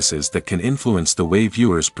prejudices that can influence the way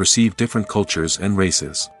viewers perceive different cultures and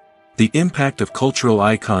races. The impact of cultural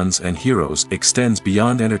icons and heroes extends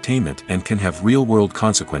beyond entertainment and can have real-world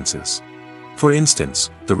consequences. For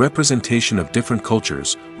instance, the representation of different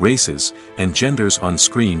cultures, races, and genders on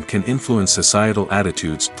screen can influence societal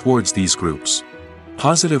attitudes towards these groups.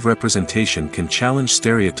 Positive representation can challenge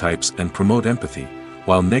stereotypes and promote empathy,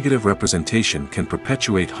 while negative representation can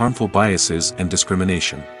perpetuate harmful biases and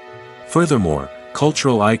discrimination. Furthermore,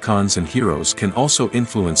 cultural icons and heroes can also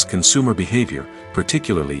influence consumer behavior,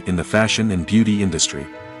 particularly in the fashion and beauty industry.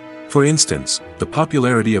 For instance, the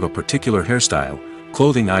popularity of a particular hairstyle,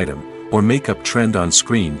 clothing item, or makeup trend on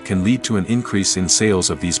screen can lead to an increase in sales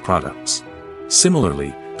of these products.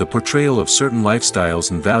 Similarly, the portrayal of certain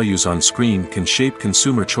lifestyles and values on screen can shape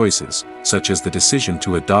consumer choices, such as the decision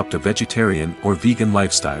to adopt a vegetarian or vegan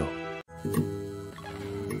lifestyle.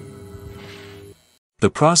 The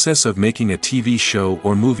process of making a TV show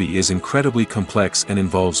or movie is incredibly complex and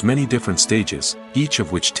involves many different stages, each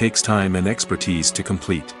of which takes time and expertise to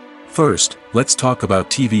complete. First, let's talk about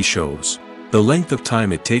TV shows. The length of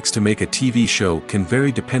time it takes to make a TV show can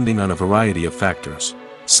vary depending on a variety of factors.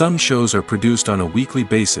 Some shows are produced on a weekly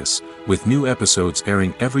basis, with new episodes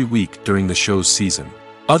airing every week during the show's season.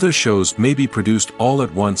 Other shows may be produced all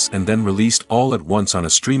at once and then released all at once on a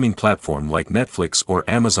streaming platform like Netflix or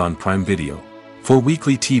Amazon Prime Video. For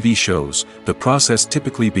weekly TV shows, the process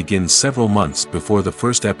typically begins several months before the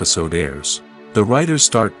first episode airs. The writers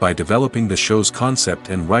start by developing the show's concept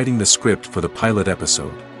and writing the script for the pilot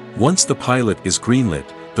episode. Once the pilot is greenlit,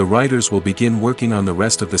 the writers will begin working on the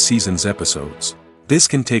rest of the season's episodes. This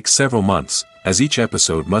can take several months, as each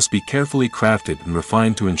episode must be carefully crafted and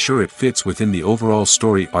refined to ensure it fits within the overall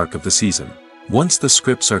story arc of the season. Once the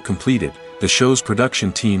scripts are completed, the show's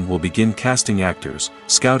production team will begin casting actors,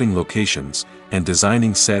 scouting locations, and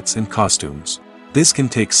designing sets and costumes. This can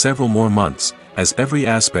take several more months, as every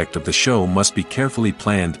aspect of the show must be carefully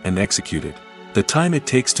planned and executed. The time it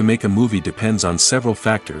takes to make a movie depends on several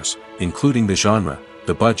factors, including the genre,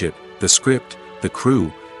 the budget, the script, the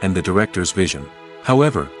crew, and the director's vision.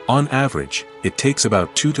 However, on average, it takes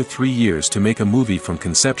about 2 to 3 years to make a movie from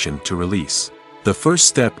conception to release. The first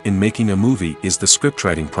step in making a movie is the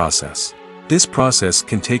scriptwriting process. This process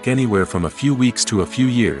can take anywhere from a few weeks to a few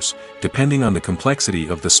years, depending on the complexity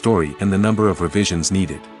of the story and the number of revisions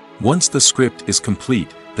needed. Once the script is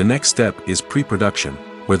complete, the next step is pre-production,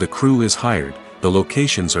 where the crew is hired, the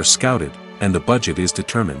locations are scouted, and the budget is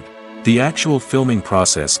determined. The actual filming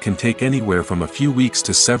process can take anywhere from a few weeks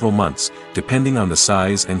to several months, depending on the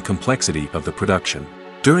size and complexity of the production.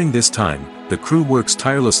 During this time, the crew works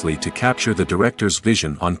tirelessly to capture the director's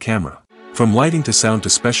vision on camera. From lighting to sound to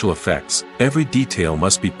special effects, every detail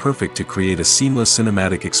must be perfect to create a seamless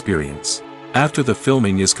cinematic experience. After the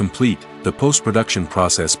filming is complete, the post-production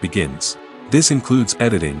process begins. This includes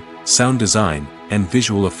editing, sound design, and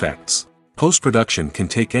visual effects. Post-production can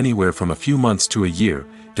take anywhere from a few months to a year,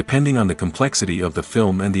 depending on the complexity of the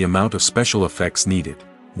film and the amount of special effects needed.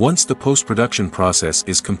 Once the post-production process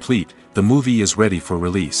is complete, the movie is ready for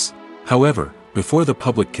release. However, before the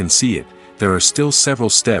public can see it, there are still several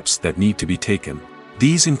steps that need to be taken.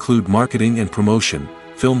 These include marketing and promotion,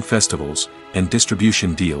 film festivals, and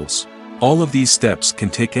distribution deals. All of these steps can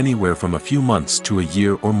take anywhere from a few months to a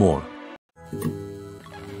year or more.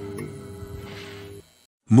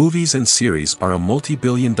 Movies and series are a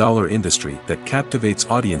multi-billion-dollar industry that captivates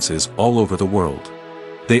audiences all over the world.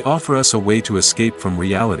 They offer us a way to escape from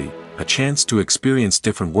reality, a chance to experience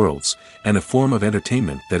different worlds, and a form of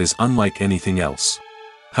entertainment that is unlike anything else.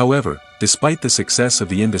 However, despite the success of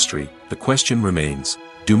the industry, the question remains,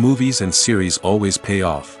 do movies and series always pay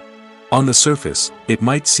off? On the surface, it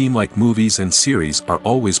might seem like movies and series are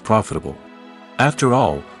always profitable. After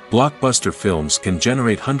all, blockbuster films can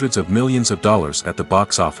generate hundreds of millions of dollars at the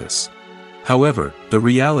box office. However, the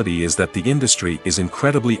reality is that the industry is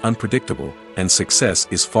incredibly unpredictable, and success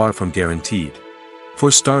is far from guaranteed.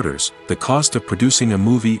 For starters, the cost of producing a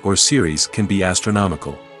movie or series can be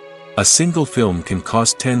astronomical. A single film can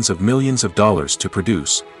cost tens of millions of dollars to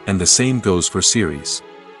produce, and the same goes for series.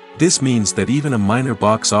 This means that even a minor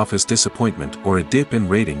box office disappointment or a dip in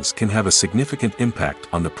ratings can have a significant impact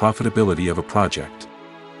on the profitability of a project.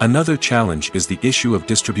 Another challenge is the issue of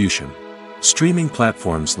distribution. Streaming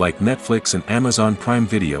platforms like Netflix and Amazon Prime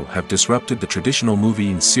Video have disrupted the traditional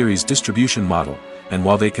movie and series distribution model, and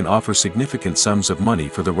while they can offer significant sums of money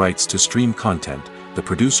for the rights to stream content, the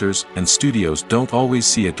producers and studios don't always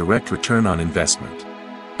see a direct return on investment.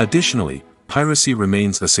 Additionally, piracy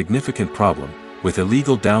remains a significant problem, with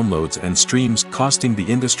illegal downloads and streams costing the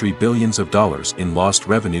industry billions of dollars in lost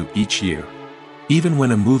revenue each year. Even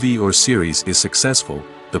when a movie or series is successful,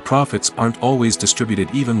 the profits aren't always distributed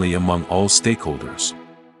evenly among all stakeholders.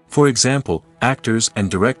 For example, actors and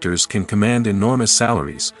directors can command enormous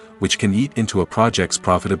salaries, which can eat into a project's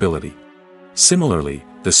profitability. Similarly,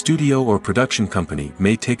 the studio or production company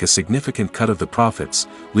may take a significant cut of the profits,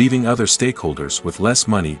 leaving other stakeholders with less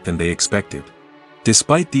money than they expected.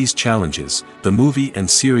 Despite these challenges, the movie and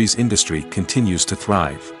series industry continues to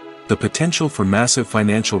thrive. The potential for massive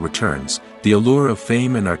financial returns, the allure of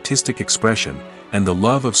fame and artistic expression, and the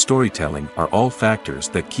love of storytelling are all factors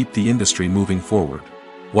that keep the industry moving forward.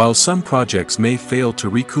 While some projects may fail to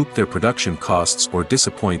recoup their production costs or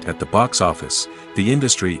disappoint at the box office, the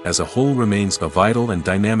industry as a whole remains a vital and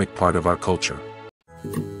dynamic part of our culture.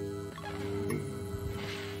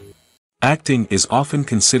 Acting is often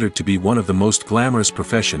considered to be one of the most glamorous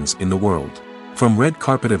professions in the world. From red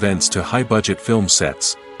carpet events to high-budget film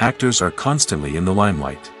sets, actors are constantly in the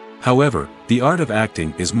limelight. However, the art of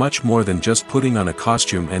acting is much more than just putting on a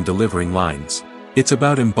costume and delivering lines. It's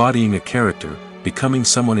about embodying a character, becoming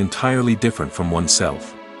someone entirely different from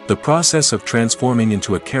oneself. The process of transforming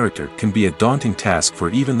into a character can be a daunting task for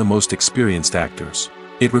even the most experienced actors.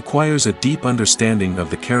 It requires a deep understanding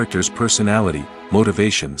of the character's personality,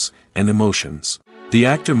 motivations, and emotions. The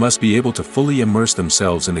actor must be able to fully immerse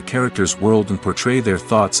themselves in the character's world and portray their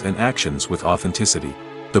thoughts and actions with authenticity.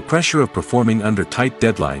 The pressure of performing under tight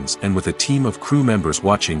deadlines and with a team of crew members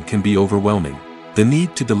watching can be overwhelming. The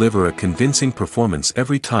need to deliver a convincing performance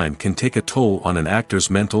every time can take a toll on an actor's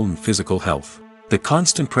mental and physical health. The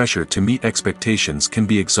constant pressure to meet expectations can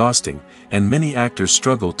be exhausting, and many actors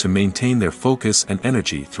struggle to maintain their focus and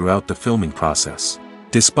energy throughout the filming process.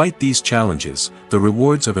 Despite these challenges, the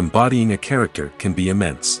rewards of embodying a character can be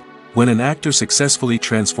immense. When an actor successfully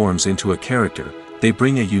transforms into a character, they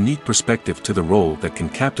bring a unique perspective to the role that can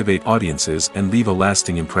captivate audiences and leave a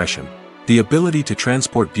lasting impression. The ability to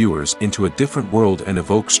transport viewers into a different world and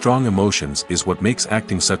evoke strong emotions is what makes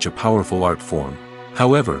acting such a powerful art form.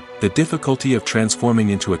 However, the difficulty of transforming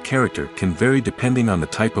into a character can vary depending on the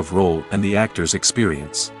type of role and the actor's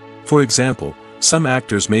experience. For example, some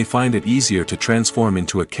actors may find it easier to transform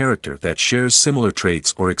into a character that shares similar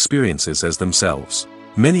traits or experiences as themselves.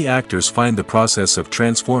 Many actors find the process of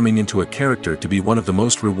transforming into a character to be one of the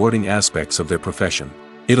most rewarding aspects of their profession.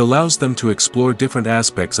 It allows them to explore different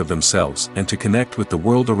aspects of themselves and to connect with the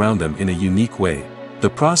world around them in a unique way. The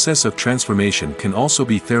process of transformation can also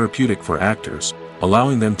be therapeutic for actors,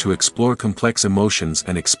 allowing them to explore complex emotions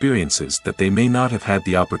and experiences that they may not have had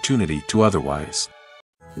the opportunity to otherwise.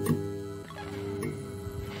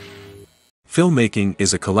 Filmmaking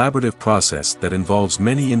is a collaborative process that involves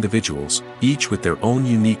many individuals, each with their own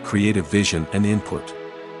unique creative vision and input.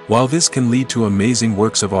 While this can lead to amazing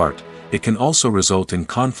works of art, it can also result in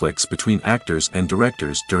conflicts between actors and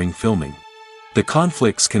directors during filming. The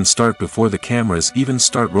conflicts can start before the cameras even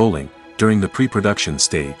start rolling, during the pre-production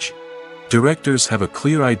stage. Directors have a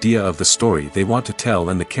clear idea of the story they want to tell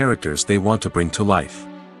and the characters they want to bring to life.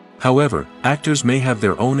 However, actors may have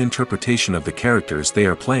their own interpretation of the characters they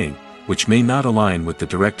are playing, which may not align with the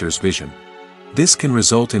director's vision. This can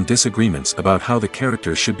result in disagreements about how the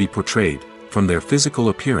character should be portrayed, from their physical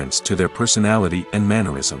appearance to their personality and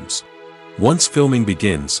mannerisms. Once filming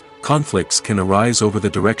begins, conflicts can arise over the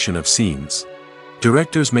direction of scenes.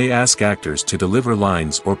 Directors may ask actors to deliver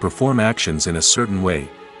lines or perform actions in a certain way,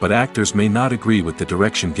 but actors may not agree with the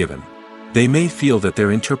direction given. They may feel that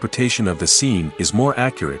their interpretation of the scene is more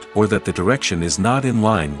accurate or that the direction is not in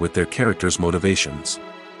line with their character's motivations.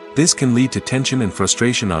 This can lead to tension and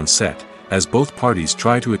frustration on set, as both parties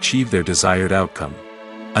try to achieve their desired outcome.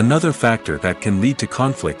 Another factor that can lead to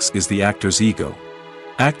conflicts is the actor's ego.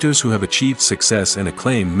 Actors who have achieved success and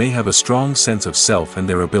acclaim may have a strong sense of self and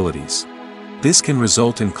their abilities. This can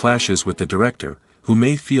result in clashes with the director, who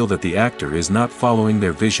may feel that the actor is not following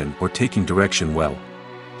their vision or taking direction well.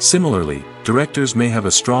 Similarly, directors may have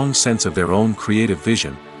a strong sense of their own creative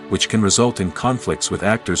vision, which can result in conflicts with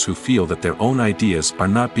actors who feel that their own ideas are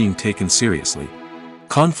not being taken seriously.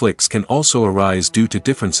 Conflicts can also arise due to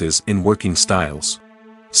differences in working styles.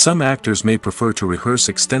 Some actors may prefer to rehearse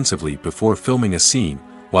extensively before filming a scene,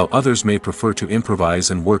 while others may prefer to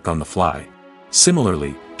improvise and work on the fly.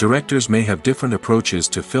 Similarly, directors may have different approaches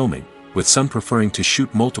to filming, with some preferring to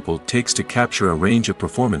shoot multiple takes to capture a range of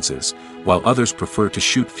performances, while others prefer to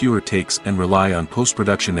shoot fewer takes and rely on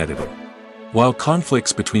post-production editing. While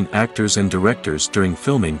conflicts between actors and directors during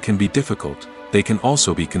filming can be difficult, they can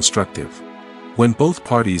also be constructive. When both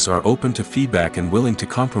parties are open to feedback and willing to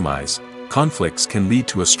compromise, conflicts can lead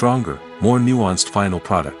to a stronger, more nuanced final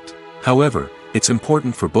product. However, it's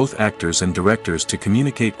important for both actors and directors to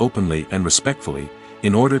communicate openly and respectfully,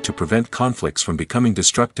 in order to prevent conflicts from becoming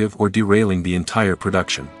destructive or derailing the entire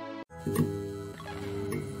production.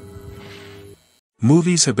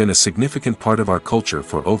 Movies have been a significant part of our culture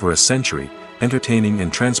for over a century, entertaining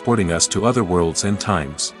and transporting us to other worlds and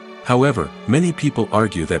times. However, many people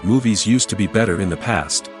argue that movies used to be better in the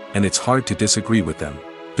past, and it's hard to disagree with them.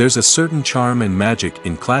 There's a certain charm and magic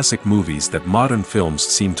in classic movies that modern films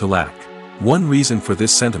seem to lack. One reason for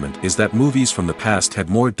this sentiment is that movies from the past had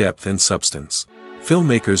more depth and substance.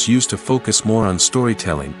 Filmmakers used to focus more on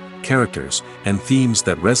storytelling, characters, and themes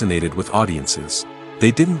that resonated with audiences.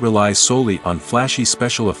 They didn't rely solely on flashy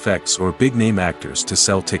special effects or big-name actors to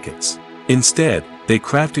sell tickets. Instead, they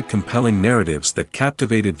crafted compelling narratives that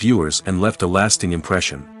captivated viewers and left a lasting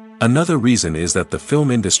impression. Another reason is that the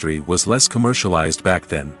film industry was less commercialized back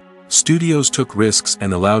then. Studios took risks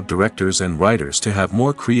and allowed directors and writers to have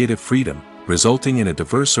more creative freedom, resulting in a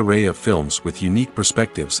diverse array of films with unique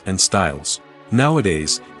perspectives and styles.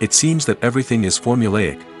 Nowadays, it seems that everything is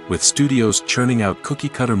formulaic, with studios churning out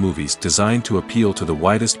cookie-cutter movies designed to appeal to the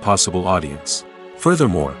widest possible audience.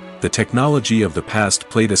 Furthermore, the technology of the past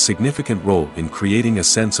played a significant role in creating a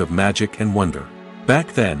sense of magic and wonder.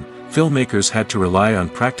 Back then, filmmakers had to rely on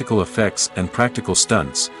practical effects and practical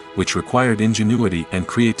stunts, which required ingenuity and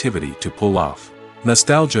creativity to pull off.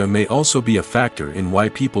 Nostalgia may also be a factor in why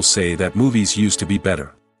people say that movies used to be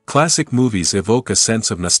better. Classic movies evoke a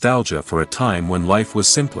sense of nostalgia for a time when life was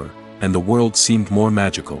simpler, and the world seemed more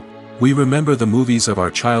magical. We remember the movies of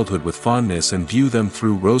our childhood with fondness and view them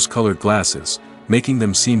through rose-colored glasses, making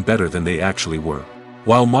them seem better than they actually were.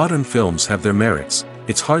 While modern films have their merits,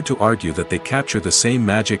 it's hard to argue that they capture the same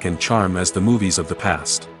magic and charm as the movies of the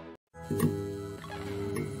past.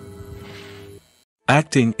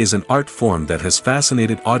 Acting is an art form that has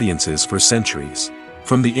fascinated audiences for centuries.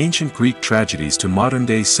 From the ancient Greek tragedies to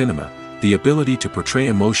modern-day cinema, the ability to portray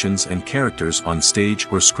emotions and characters on stage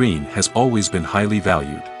or screen has always been highly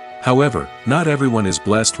valued. However, not everyone is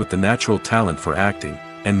blessed with the natural talent for acting,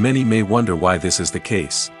 and many may wonder why this is the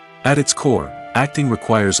case. At its core, acting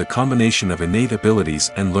requires a combination of innate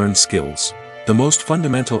abilities and learned skills. The most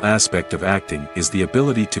fundamental aspect of acting is the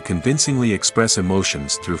ability to convincingly express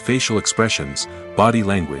emotions through facial expressions, body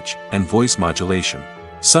language, and voice modulation.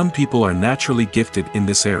 Some people are naturally gifted in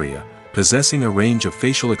this area, possessing a range of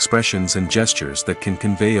facial expressions and gestures that can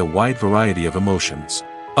convey a wide variety of emotions.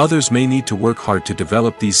 Others may need to work hard to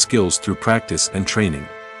develop these skills through practice and training.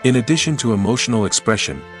 In addition to emotional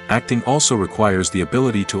expression, acting also requires the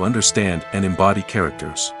ability to understand and embody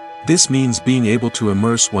characters. This means being able to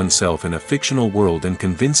immerse oneself in a fictional world and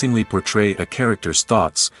convincingly portray a character's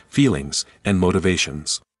thoughts, feelings, and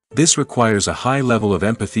motivations. This requires a high level of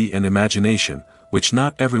empathy and imagination, which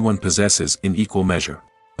not everyone possesses in equal measure.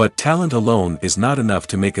 But talent alone is not enough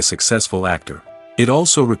to make a successful actor. It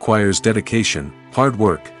also requires dedication, hard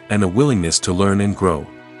work, and a willingness to learn and grow.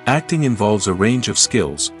 Acting involves a range of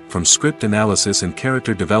skills, from script analysis and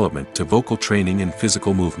character development to vocal training and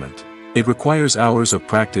physical movement. It requires hours of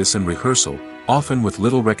practice and rehearsal, often with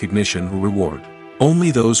little recognition or reward.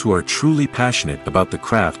 Only those who are truly passionate about the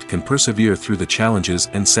craft can persevere through the challenges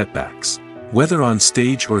and setbacks. Whether on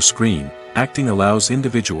stage or screen, acting allows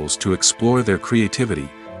individuals to explore their creativity,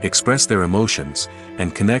 express their emotions,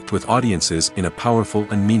 and connect with audiences in a powerful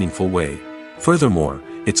and meaningful way. Furthermore,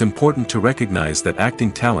 it's important to recognize that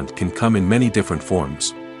acting talent can come in many different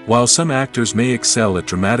forms. While some actors may excel at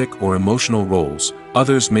dramatic or emotional roles,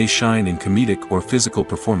 others may shine in comedic or physical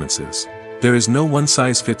performances. There is no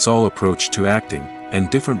one-size-fits-all approach to acting, and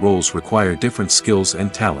different roles require different skills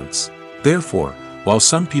and talents. Therefore, while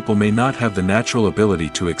some people may not have the natural ability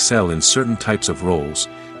to excel in certain types of roles,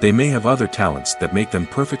 they may have other talents that make them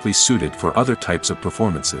perfectly suited for other types of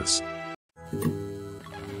performances.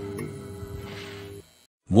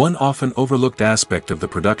 One often overlooked aspect of the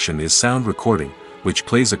production is sound recording, which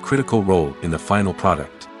plays a critical role in the final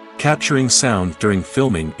product. Capturing sound during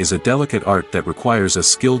filming is a delicate art that requires a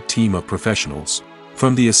skilled team of professionals.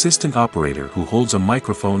 From the assistant operator who holds a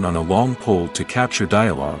microphone on a long pole to capture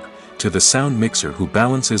dialogue, to the sound mixer who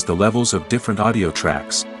balances the levels of different audio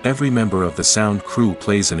tracks, every member of the sound crew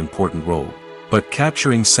plays an important role. But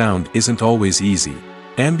capturing sound isn't always easy.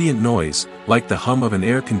 Ambient noise, like the hum of an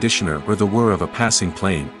air conditioner or the whir of a passing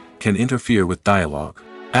plane, can interfere with dialogue.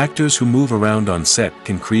 Actors who move around on set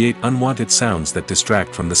can create unwanted sounds that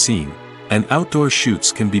distract from the scene. And outdoor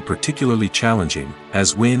shoots can be particularly challenging,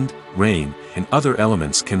 as wind, rain, and other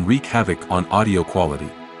elements can wreak havoc on audio quality.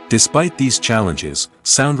 Despite these challenges,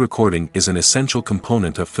 sound recording is an essential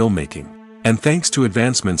component of filmmaking. And thanks to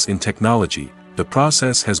advancements in technology, the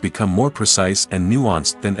process has become more precise and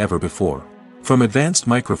nuanced than ever before. From advanced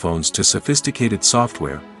microphones to sophisticated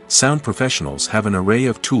software, sound professionals have an array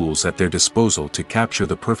of tools at their disposal to capture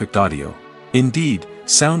the perfect audio. Indeed,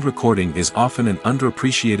 sound recording is often an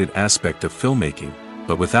underappreciated aspect of filmmaking,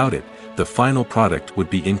 but without it, the final product would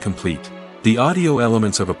be incomplete. The audio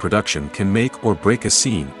elements of a production can make or break a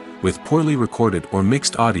scene, with poorly recorded or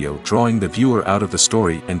mixed audio drawing the viewer out of the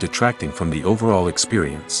story and detracting from the overall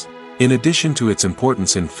experience. In addition to its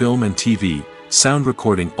importance in film and TV, sound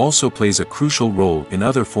recording also plays a crucial role in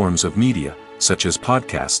other forms of media, such as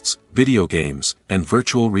podcasts, video games, and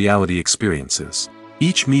virtual reality experiences.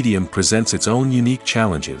 Each medium presents its own unique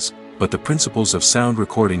challenges, but the principles of sound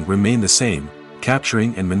recording remain the same,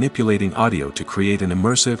 capturing and manipulating audio to create an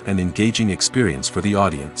immersive and engaging experience for the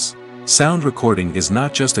audience. Sound recording is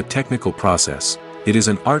not just a technical process, it is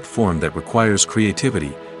an art form that requires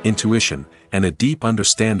creativity, intuition, and a deep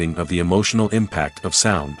understanding of the emotional impact of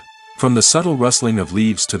sound. From the subtle rustling of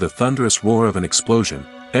leaves to the thunderous roar of an explosion,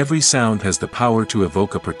 every sound has the power to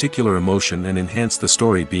evoke a particular emotion and enhance the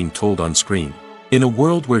story being told on screen. In a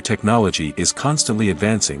world where technology is constantly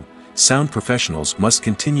advancing, sound professionals must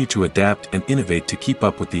continue to adapt and innovate to keep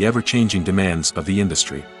up with the ever-changing demands of the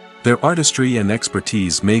industry. Their artistry and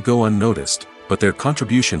expertise may go unnoticed, but their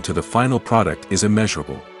contribution to the final product is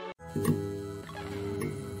immeasurable.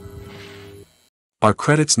 Are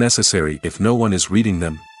credits necessary if no one is reading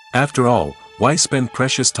them? After all, why spend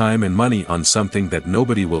precious time and money on something that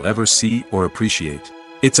nobody will ever see or appreciate?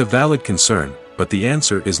 It's a valid concern, but the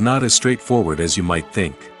answer is not as straightforward as you might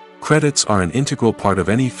think. Credits are an integral part of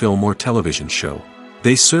any film or television show.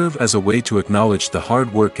 They serve as a way to acknowledge the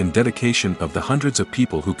hard work and dedication of the hundreds of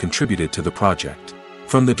people who contributed to the project.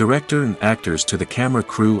 From the director and actors to the camera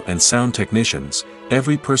crew and sound technicians,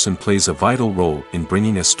 every person plays a vital role in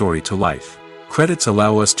bringing a story to life. Credits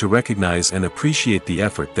allow us to recognize and appreciate the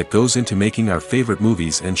effort that goes into making our favorite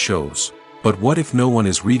movies and shows. But what if no one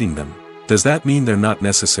is reading them? Does that mean they're not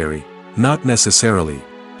necessary? Not necessarily.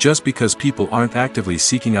 Just because people aren't actively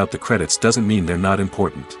seeking out the credits doesn't mean they're not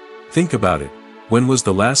important. Think about it. When was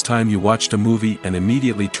the last time you watched a movie and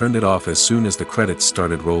immediately turned it off as soon as the credits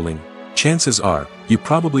started rolling? Chances are, you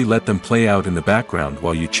probably let them play out in the background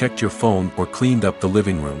while you checked your phone or cleaned up the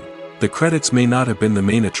living room. The credits may not have been the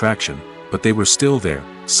main attraction, but they were still there,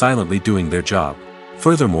 silently doing their job.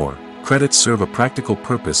 Furthermore, credits serve a practical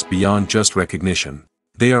purpose beyond just recognition.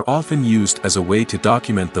 They are often used as a way to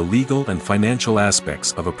document the legal and financial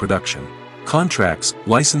aspects of a production. Contracts,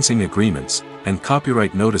 licensing agreements, and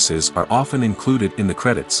copyright notices are often included in the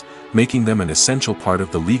credits, making them an essential part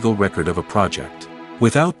of the legal record of a project.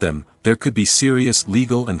 Without them, there could be serious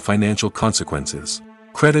legal and financial consequences.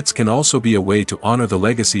 Credits can also be a way to honor the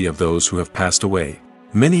legacy of those who have passed away.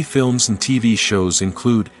 Many films and TV shows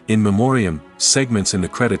include, in memoriam, segments in the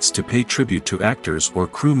credits to pay tribute to actors or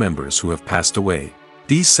crew members who have passed away.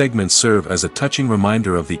 These segments serve as a touching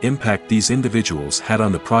reminder of the impact these individuals had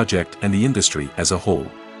on the project and the industry as a whole.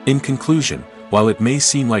 In conclusion, while it may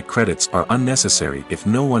seem like credits are unnecessary if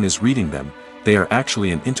no one is reading them, they are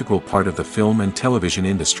actually an integral part of the film and television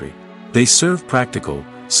industry. They serve practical,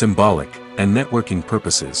 symbolic, and networking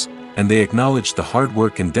purposes, and they acknowledge the hard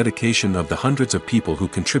work and dedication of the hundreds of people who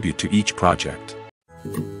contribute to each project.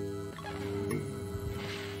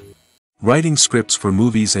 Writing scripts for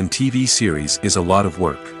movies and TV series is a lot of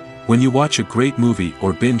work. When you watch a great movie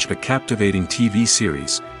or binge a captivating TV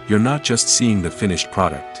series, you're not just seeing the finished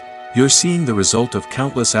product. You're seeing the result of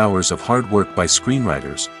countless hours of hard work by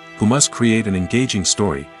screenwriters, who must create an engaging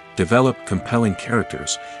story, develop compelling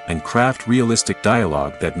characters, and craft realistic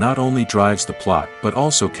dialogue that not only drives the plot but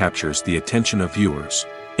also captures the attention of viewers.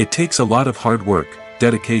 It takes a lot of hard work,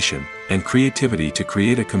 dedication, and creativity to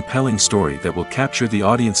create a compelling story that will capture the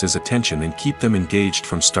audience's attention and keep them engaged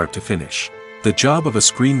from start to finish. The job of a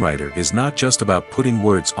screenwriter is not just about putting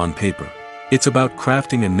words on paper. It's about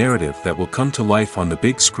crafting a narrative that will come to life on the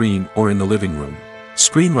big screen or in the living room.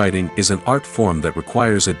 Screenwriting is an art form that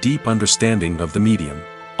requires a deep understanding of the medium.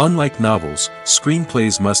 Unlike novels,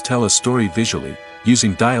 screenplays must tell a story visually,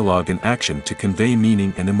 using dialogue and action to convey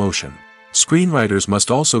meaning and emotion. Screenwriters must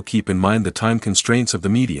also keep in mind the time constraints of the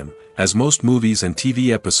medium, as most movies and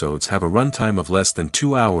TV episodes have a runtime of less than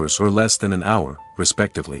 2 hours or less than an hour,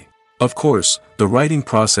 respectively. Of course, the writing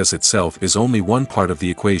process itself is only one part of the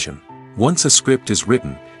equation. Once a script is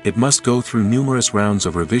written, it must go through numerous rounds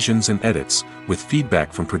of revisions and edits, with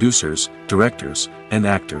feedback from producers, directors, and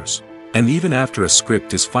actors. And even after a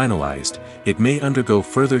script is finalized, it may undergo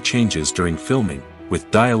further changes during filming,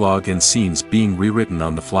 with dialogue and scenes being rewritten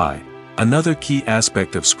on the fly. Another key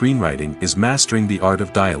aspect of screenwriting is mastering the art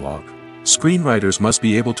of dialogue. Screenwriters must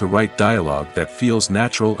be able to write dialogue that feels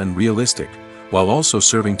natural and realistic, while also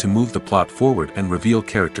serving to move the plot forward and reveal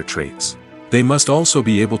character traits. They must also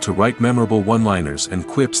be able to write memorable one-liners and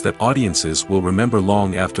quips that audiences will remember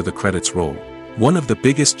long after the credits roll. One of the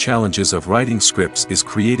biggest challenges of writing scripts is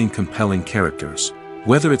creating compelling characters.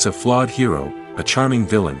 Whether it's a flawed hero, a charming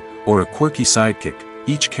villain, or a quirky sidekick,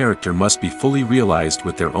 each character must be fully realized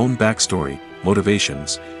with their own backstory,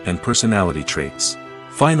 motivations, and personality traits.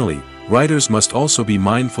 Finally, writers must also be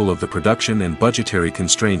mindful of the production and budgetary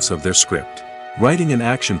constraints of their script. Writing an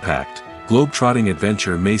action-packed, globe-trotting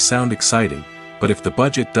adventure may sound exciting, but if the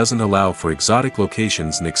budget doesn't allow for exotic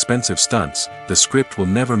locations and expensive stunts, the script will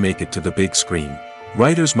never make it to the big screen.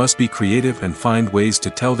 Writers must be creative and find ways to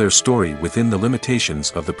tell their story within the limitations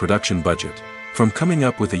of the production budget. From coming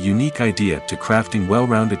up with a unique idea to crafting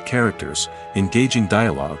well-rounded characters, engaging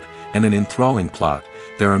dialogue, and an enthralling plot,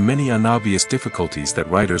 there are many unobvious difficulties that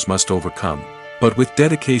writers must overcome. But with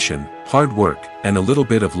dedication, hard work, and a little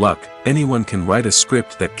bit of luck, anyone can write a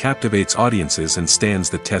script that captivates audiences and stands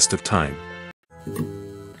the test of time.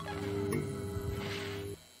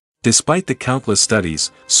 Despite the countless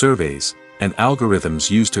studies, surveys, and algorithms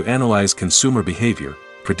used to analyze consumer behavior,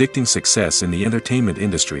 predicting success in the entertainment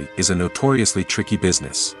industry is a notoriously tricky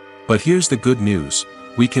business. But here's the good news: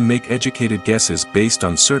 we can make educated guesses based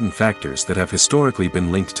on certain factors that have historically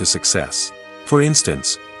been linked to success. For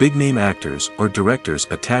instance, big-name actors or directors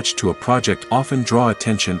attached to a project often draw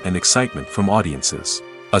attention and excitement from audiences.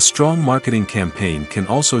 A strong marketing campaign can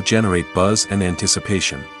also generate buzz and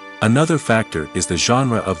anticipation. Another factor is the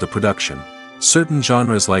genre of the production. Certain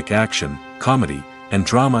genres like action, comedy, and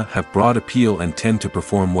drama have broad appeal and tend to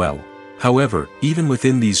perform well. However, even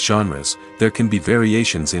within these genres, there can be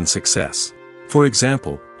variations in success. For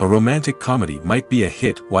example, a romantic comedy might be a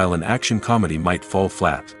hit while an action comedy might fall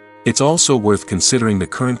flat. It's also worth considering the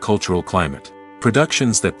current cultural climate.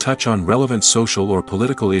 Productions that touch on relevant social or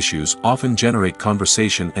political issues often generate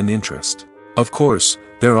conversation and interest. Of course,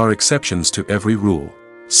 there are exceptions to every rule.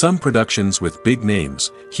 Some productions with big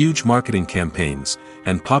names, huge marketing campaigns,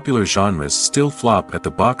 and popular genres still flop at the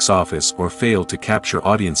box office or fail to capture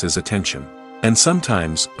audiences' attention. And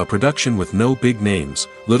sometimes, a production with no big names,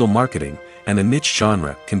 little marketing, and a niche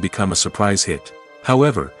genre can become a surprise hit.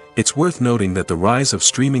 However, it's worth noting that the rise of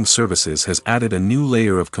streaming services has added a new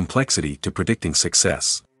layer of complexity to predicting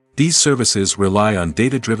success. These services rely on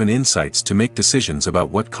data-driven insights to make decisions about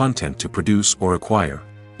what content to produce or acquire.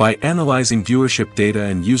 By analyzing viewership data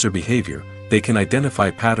and user behavior, they can identify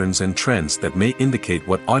patterns and trends that may indicate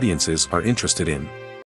what audiences are interested in.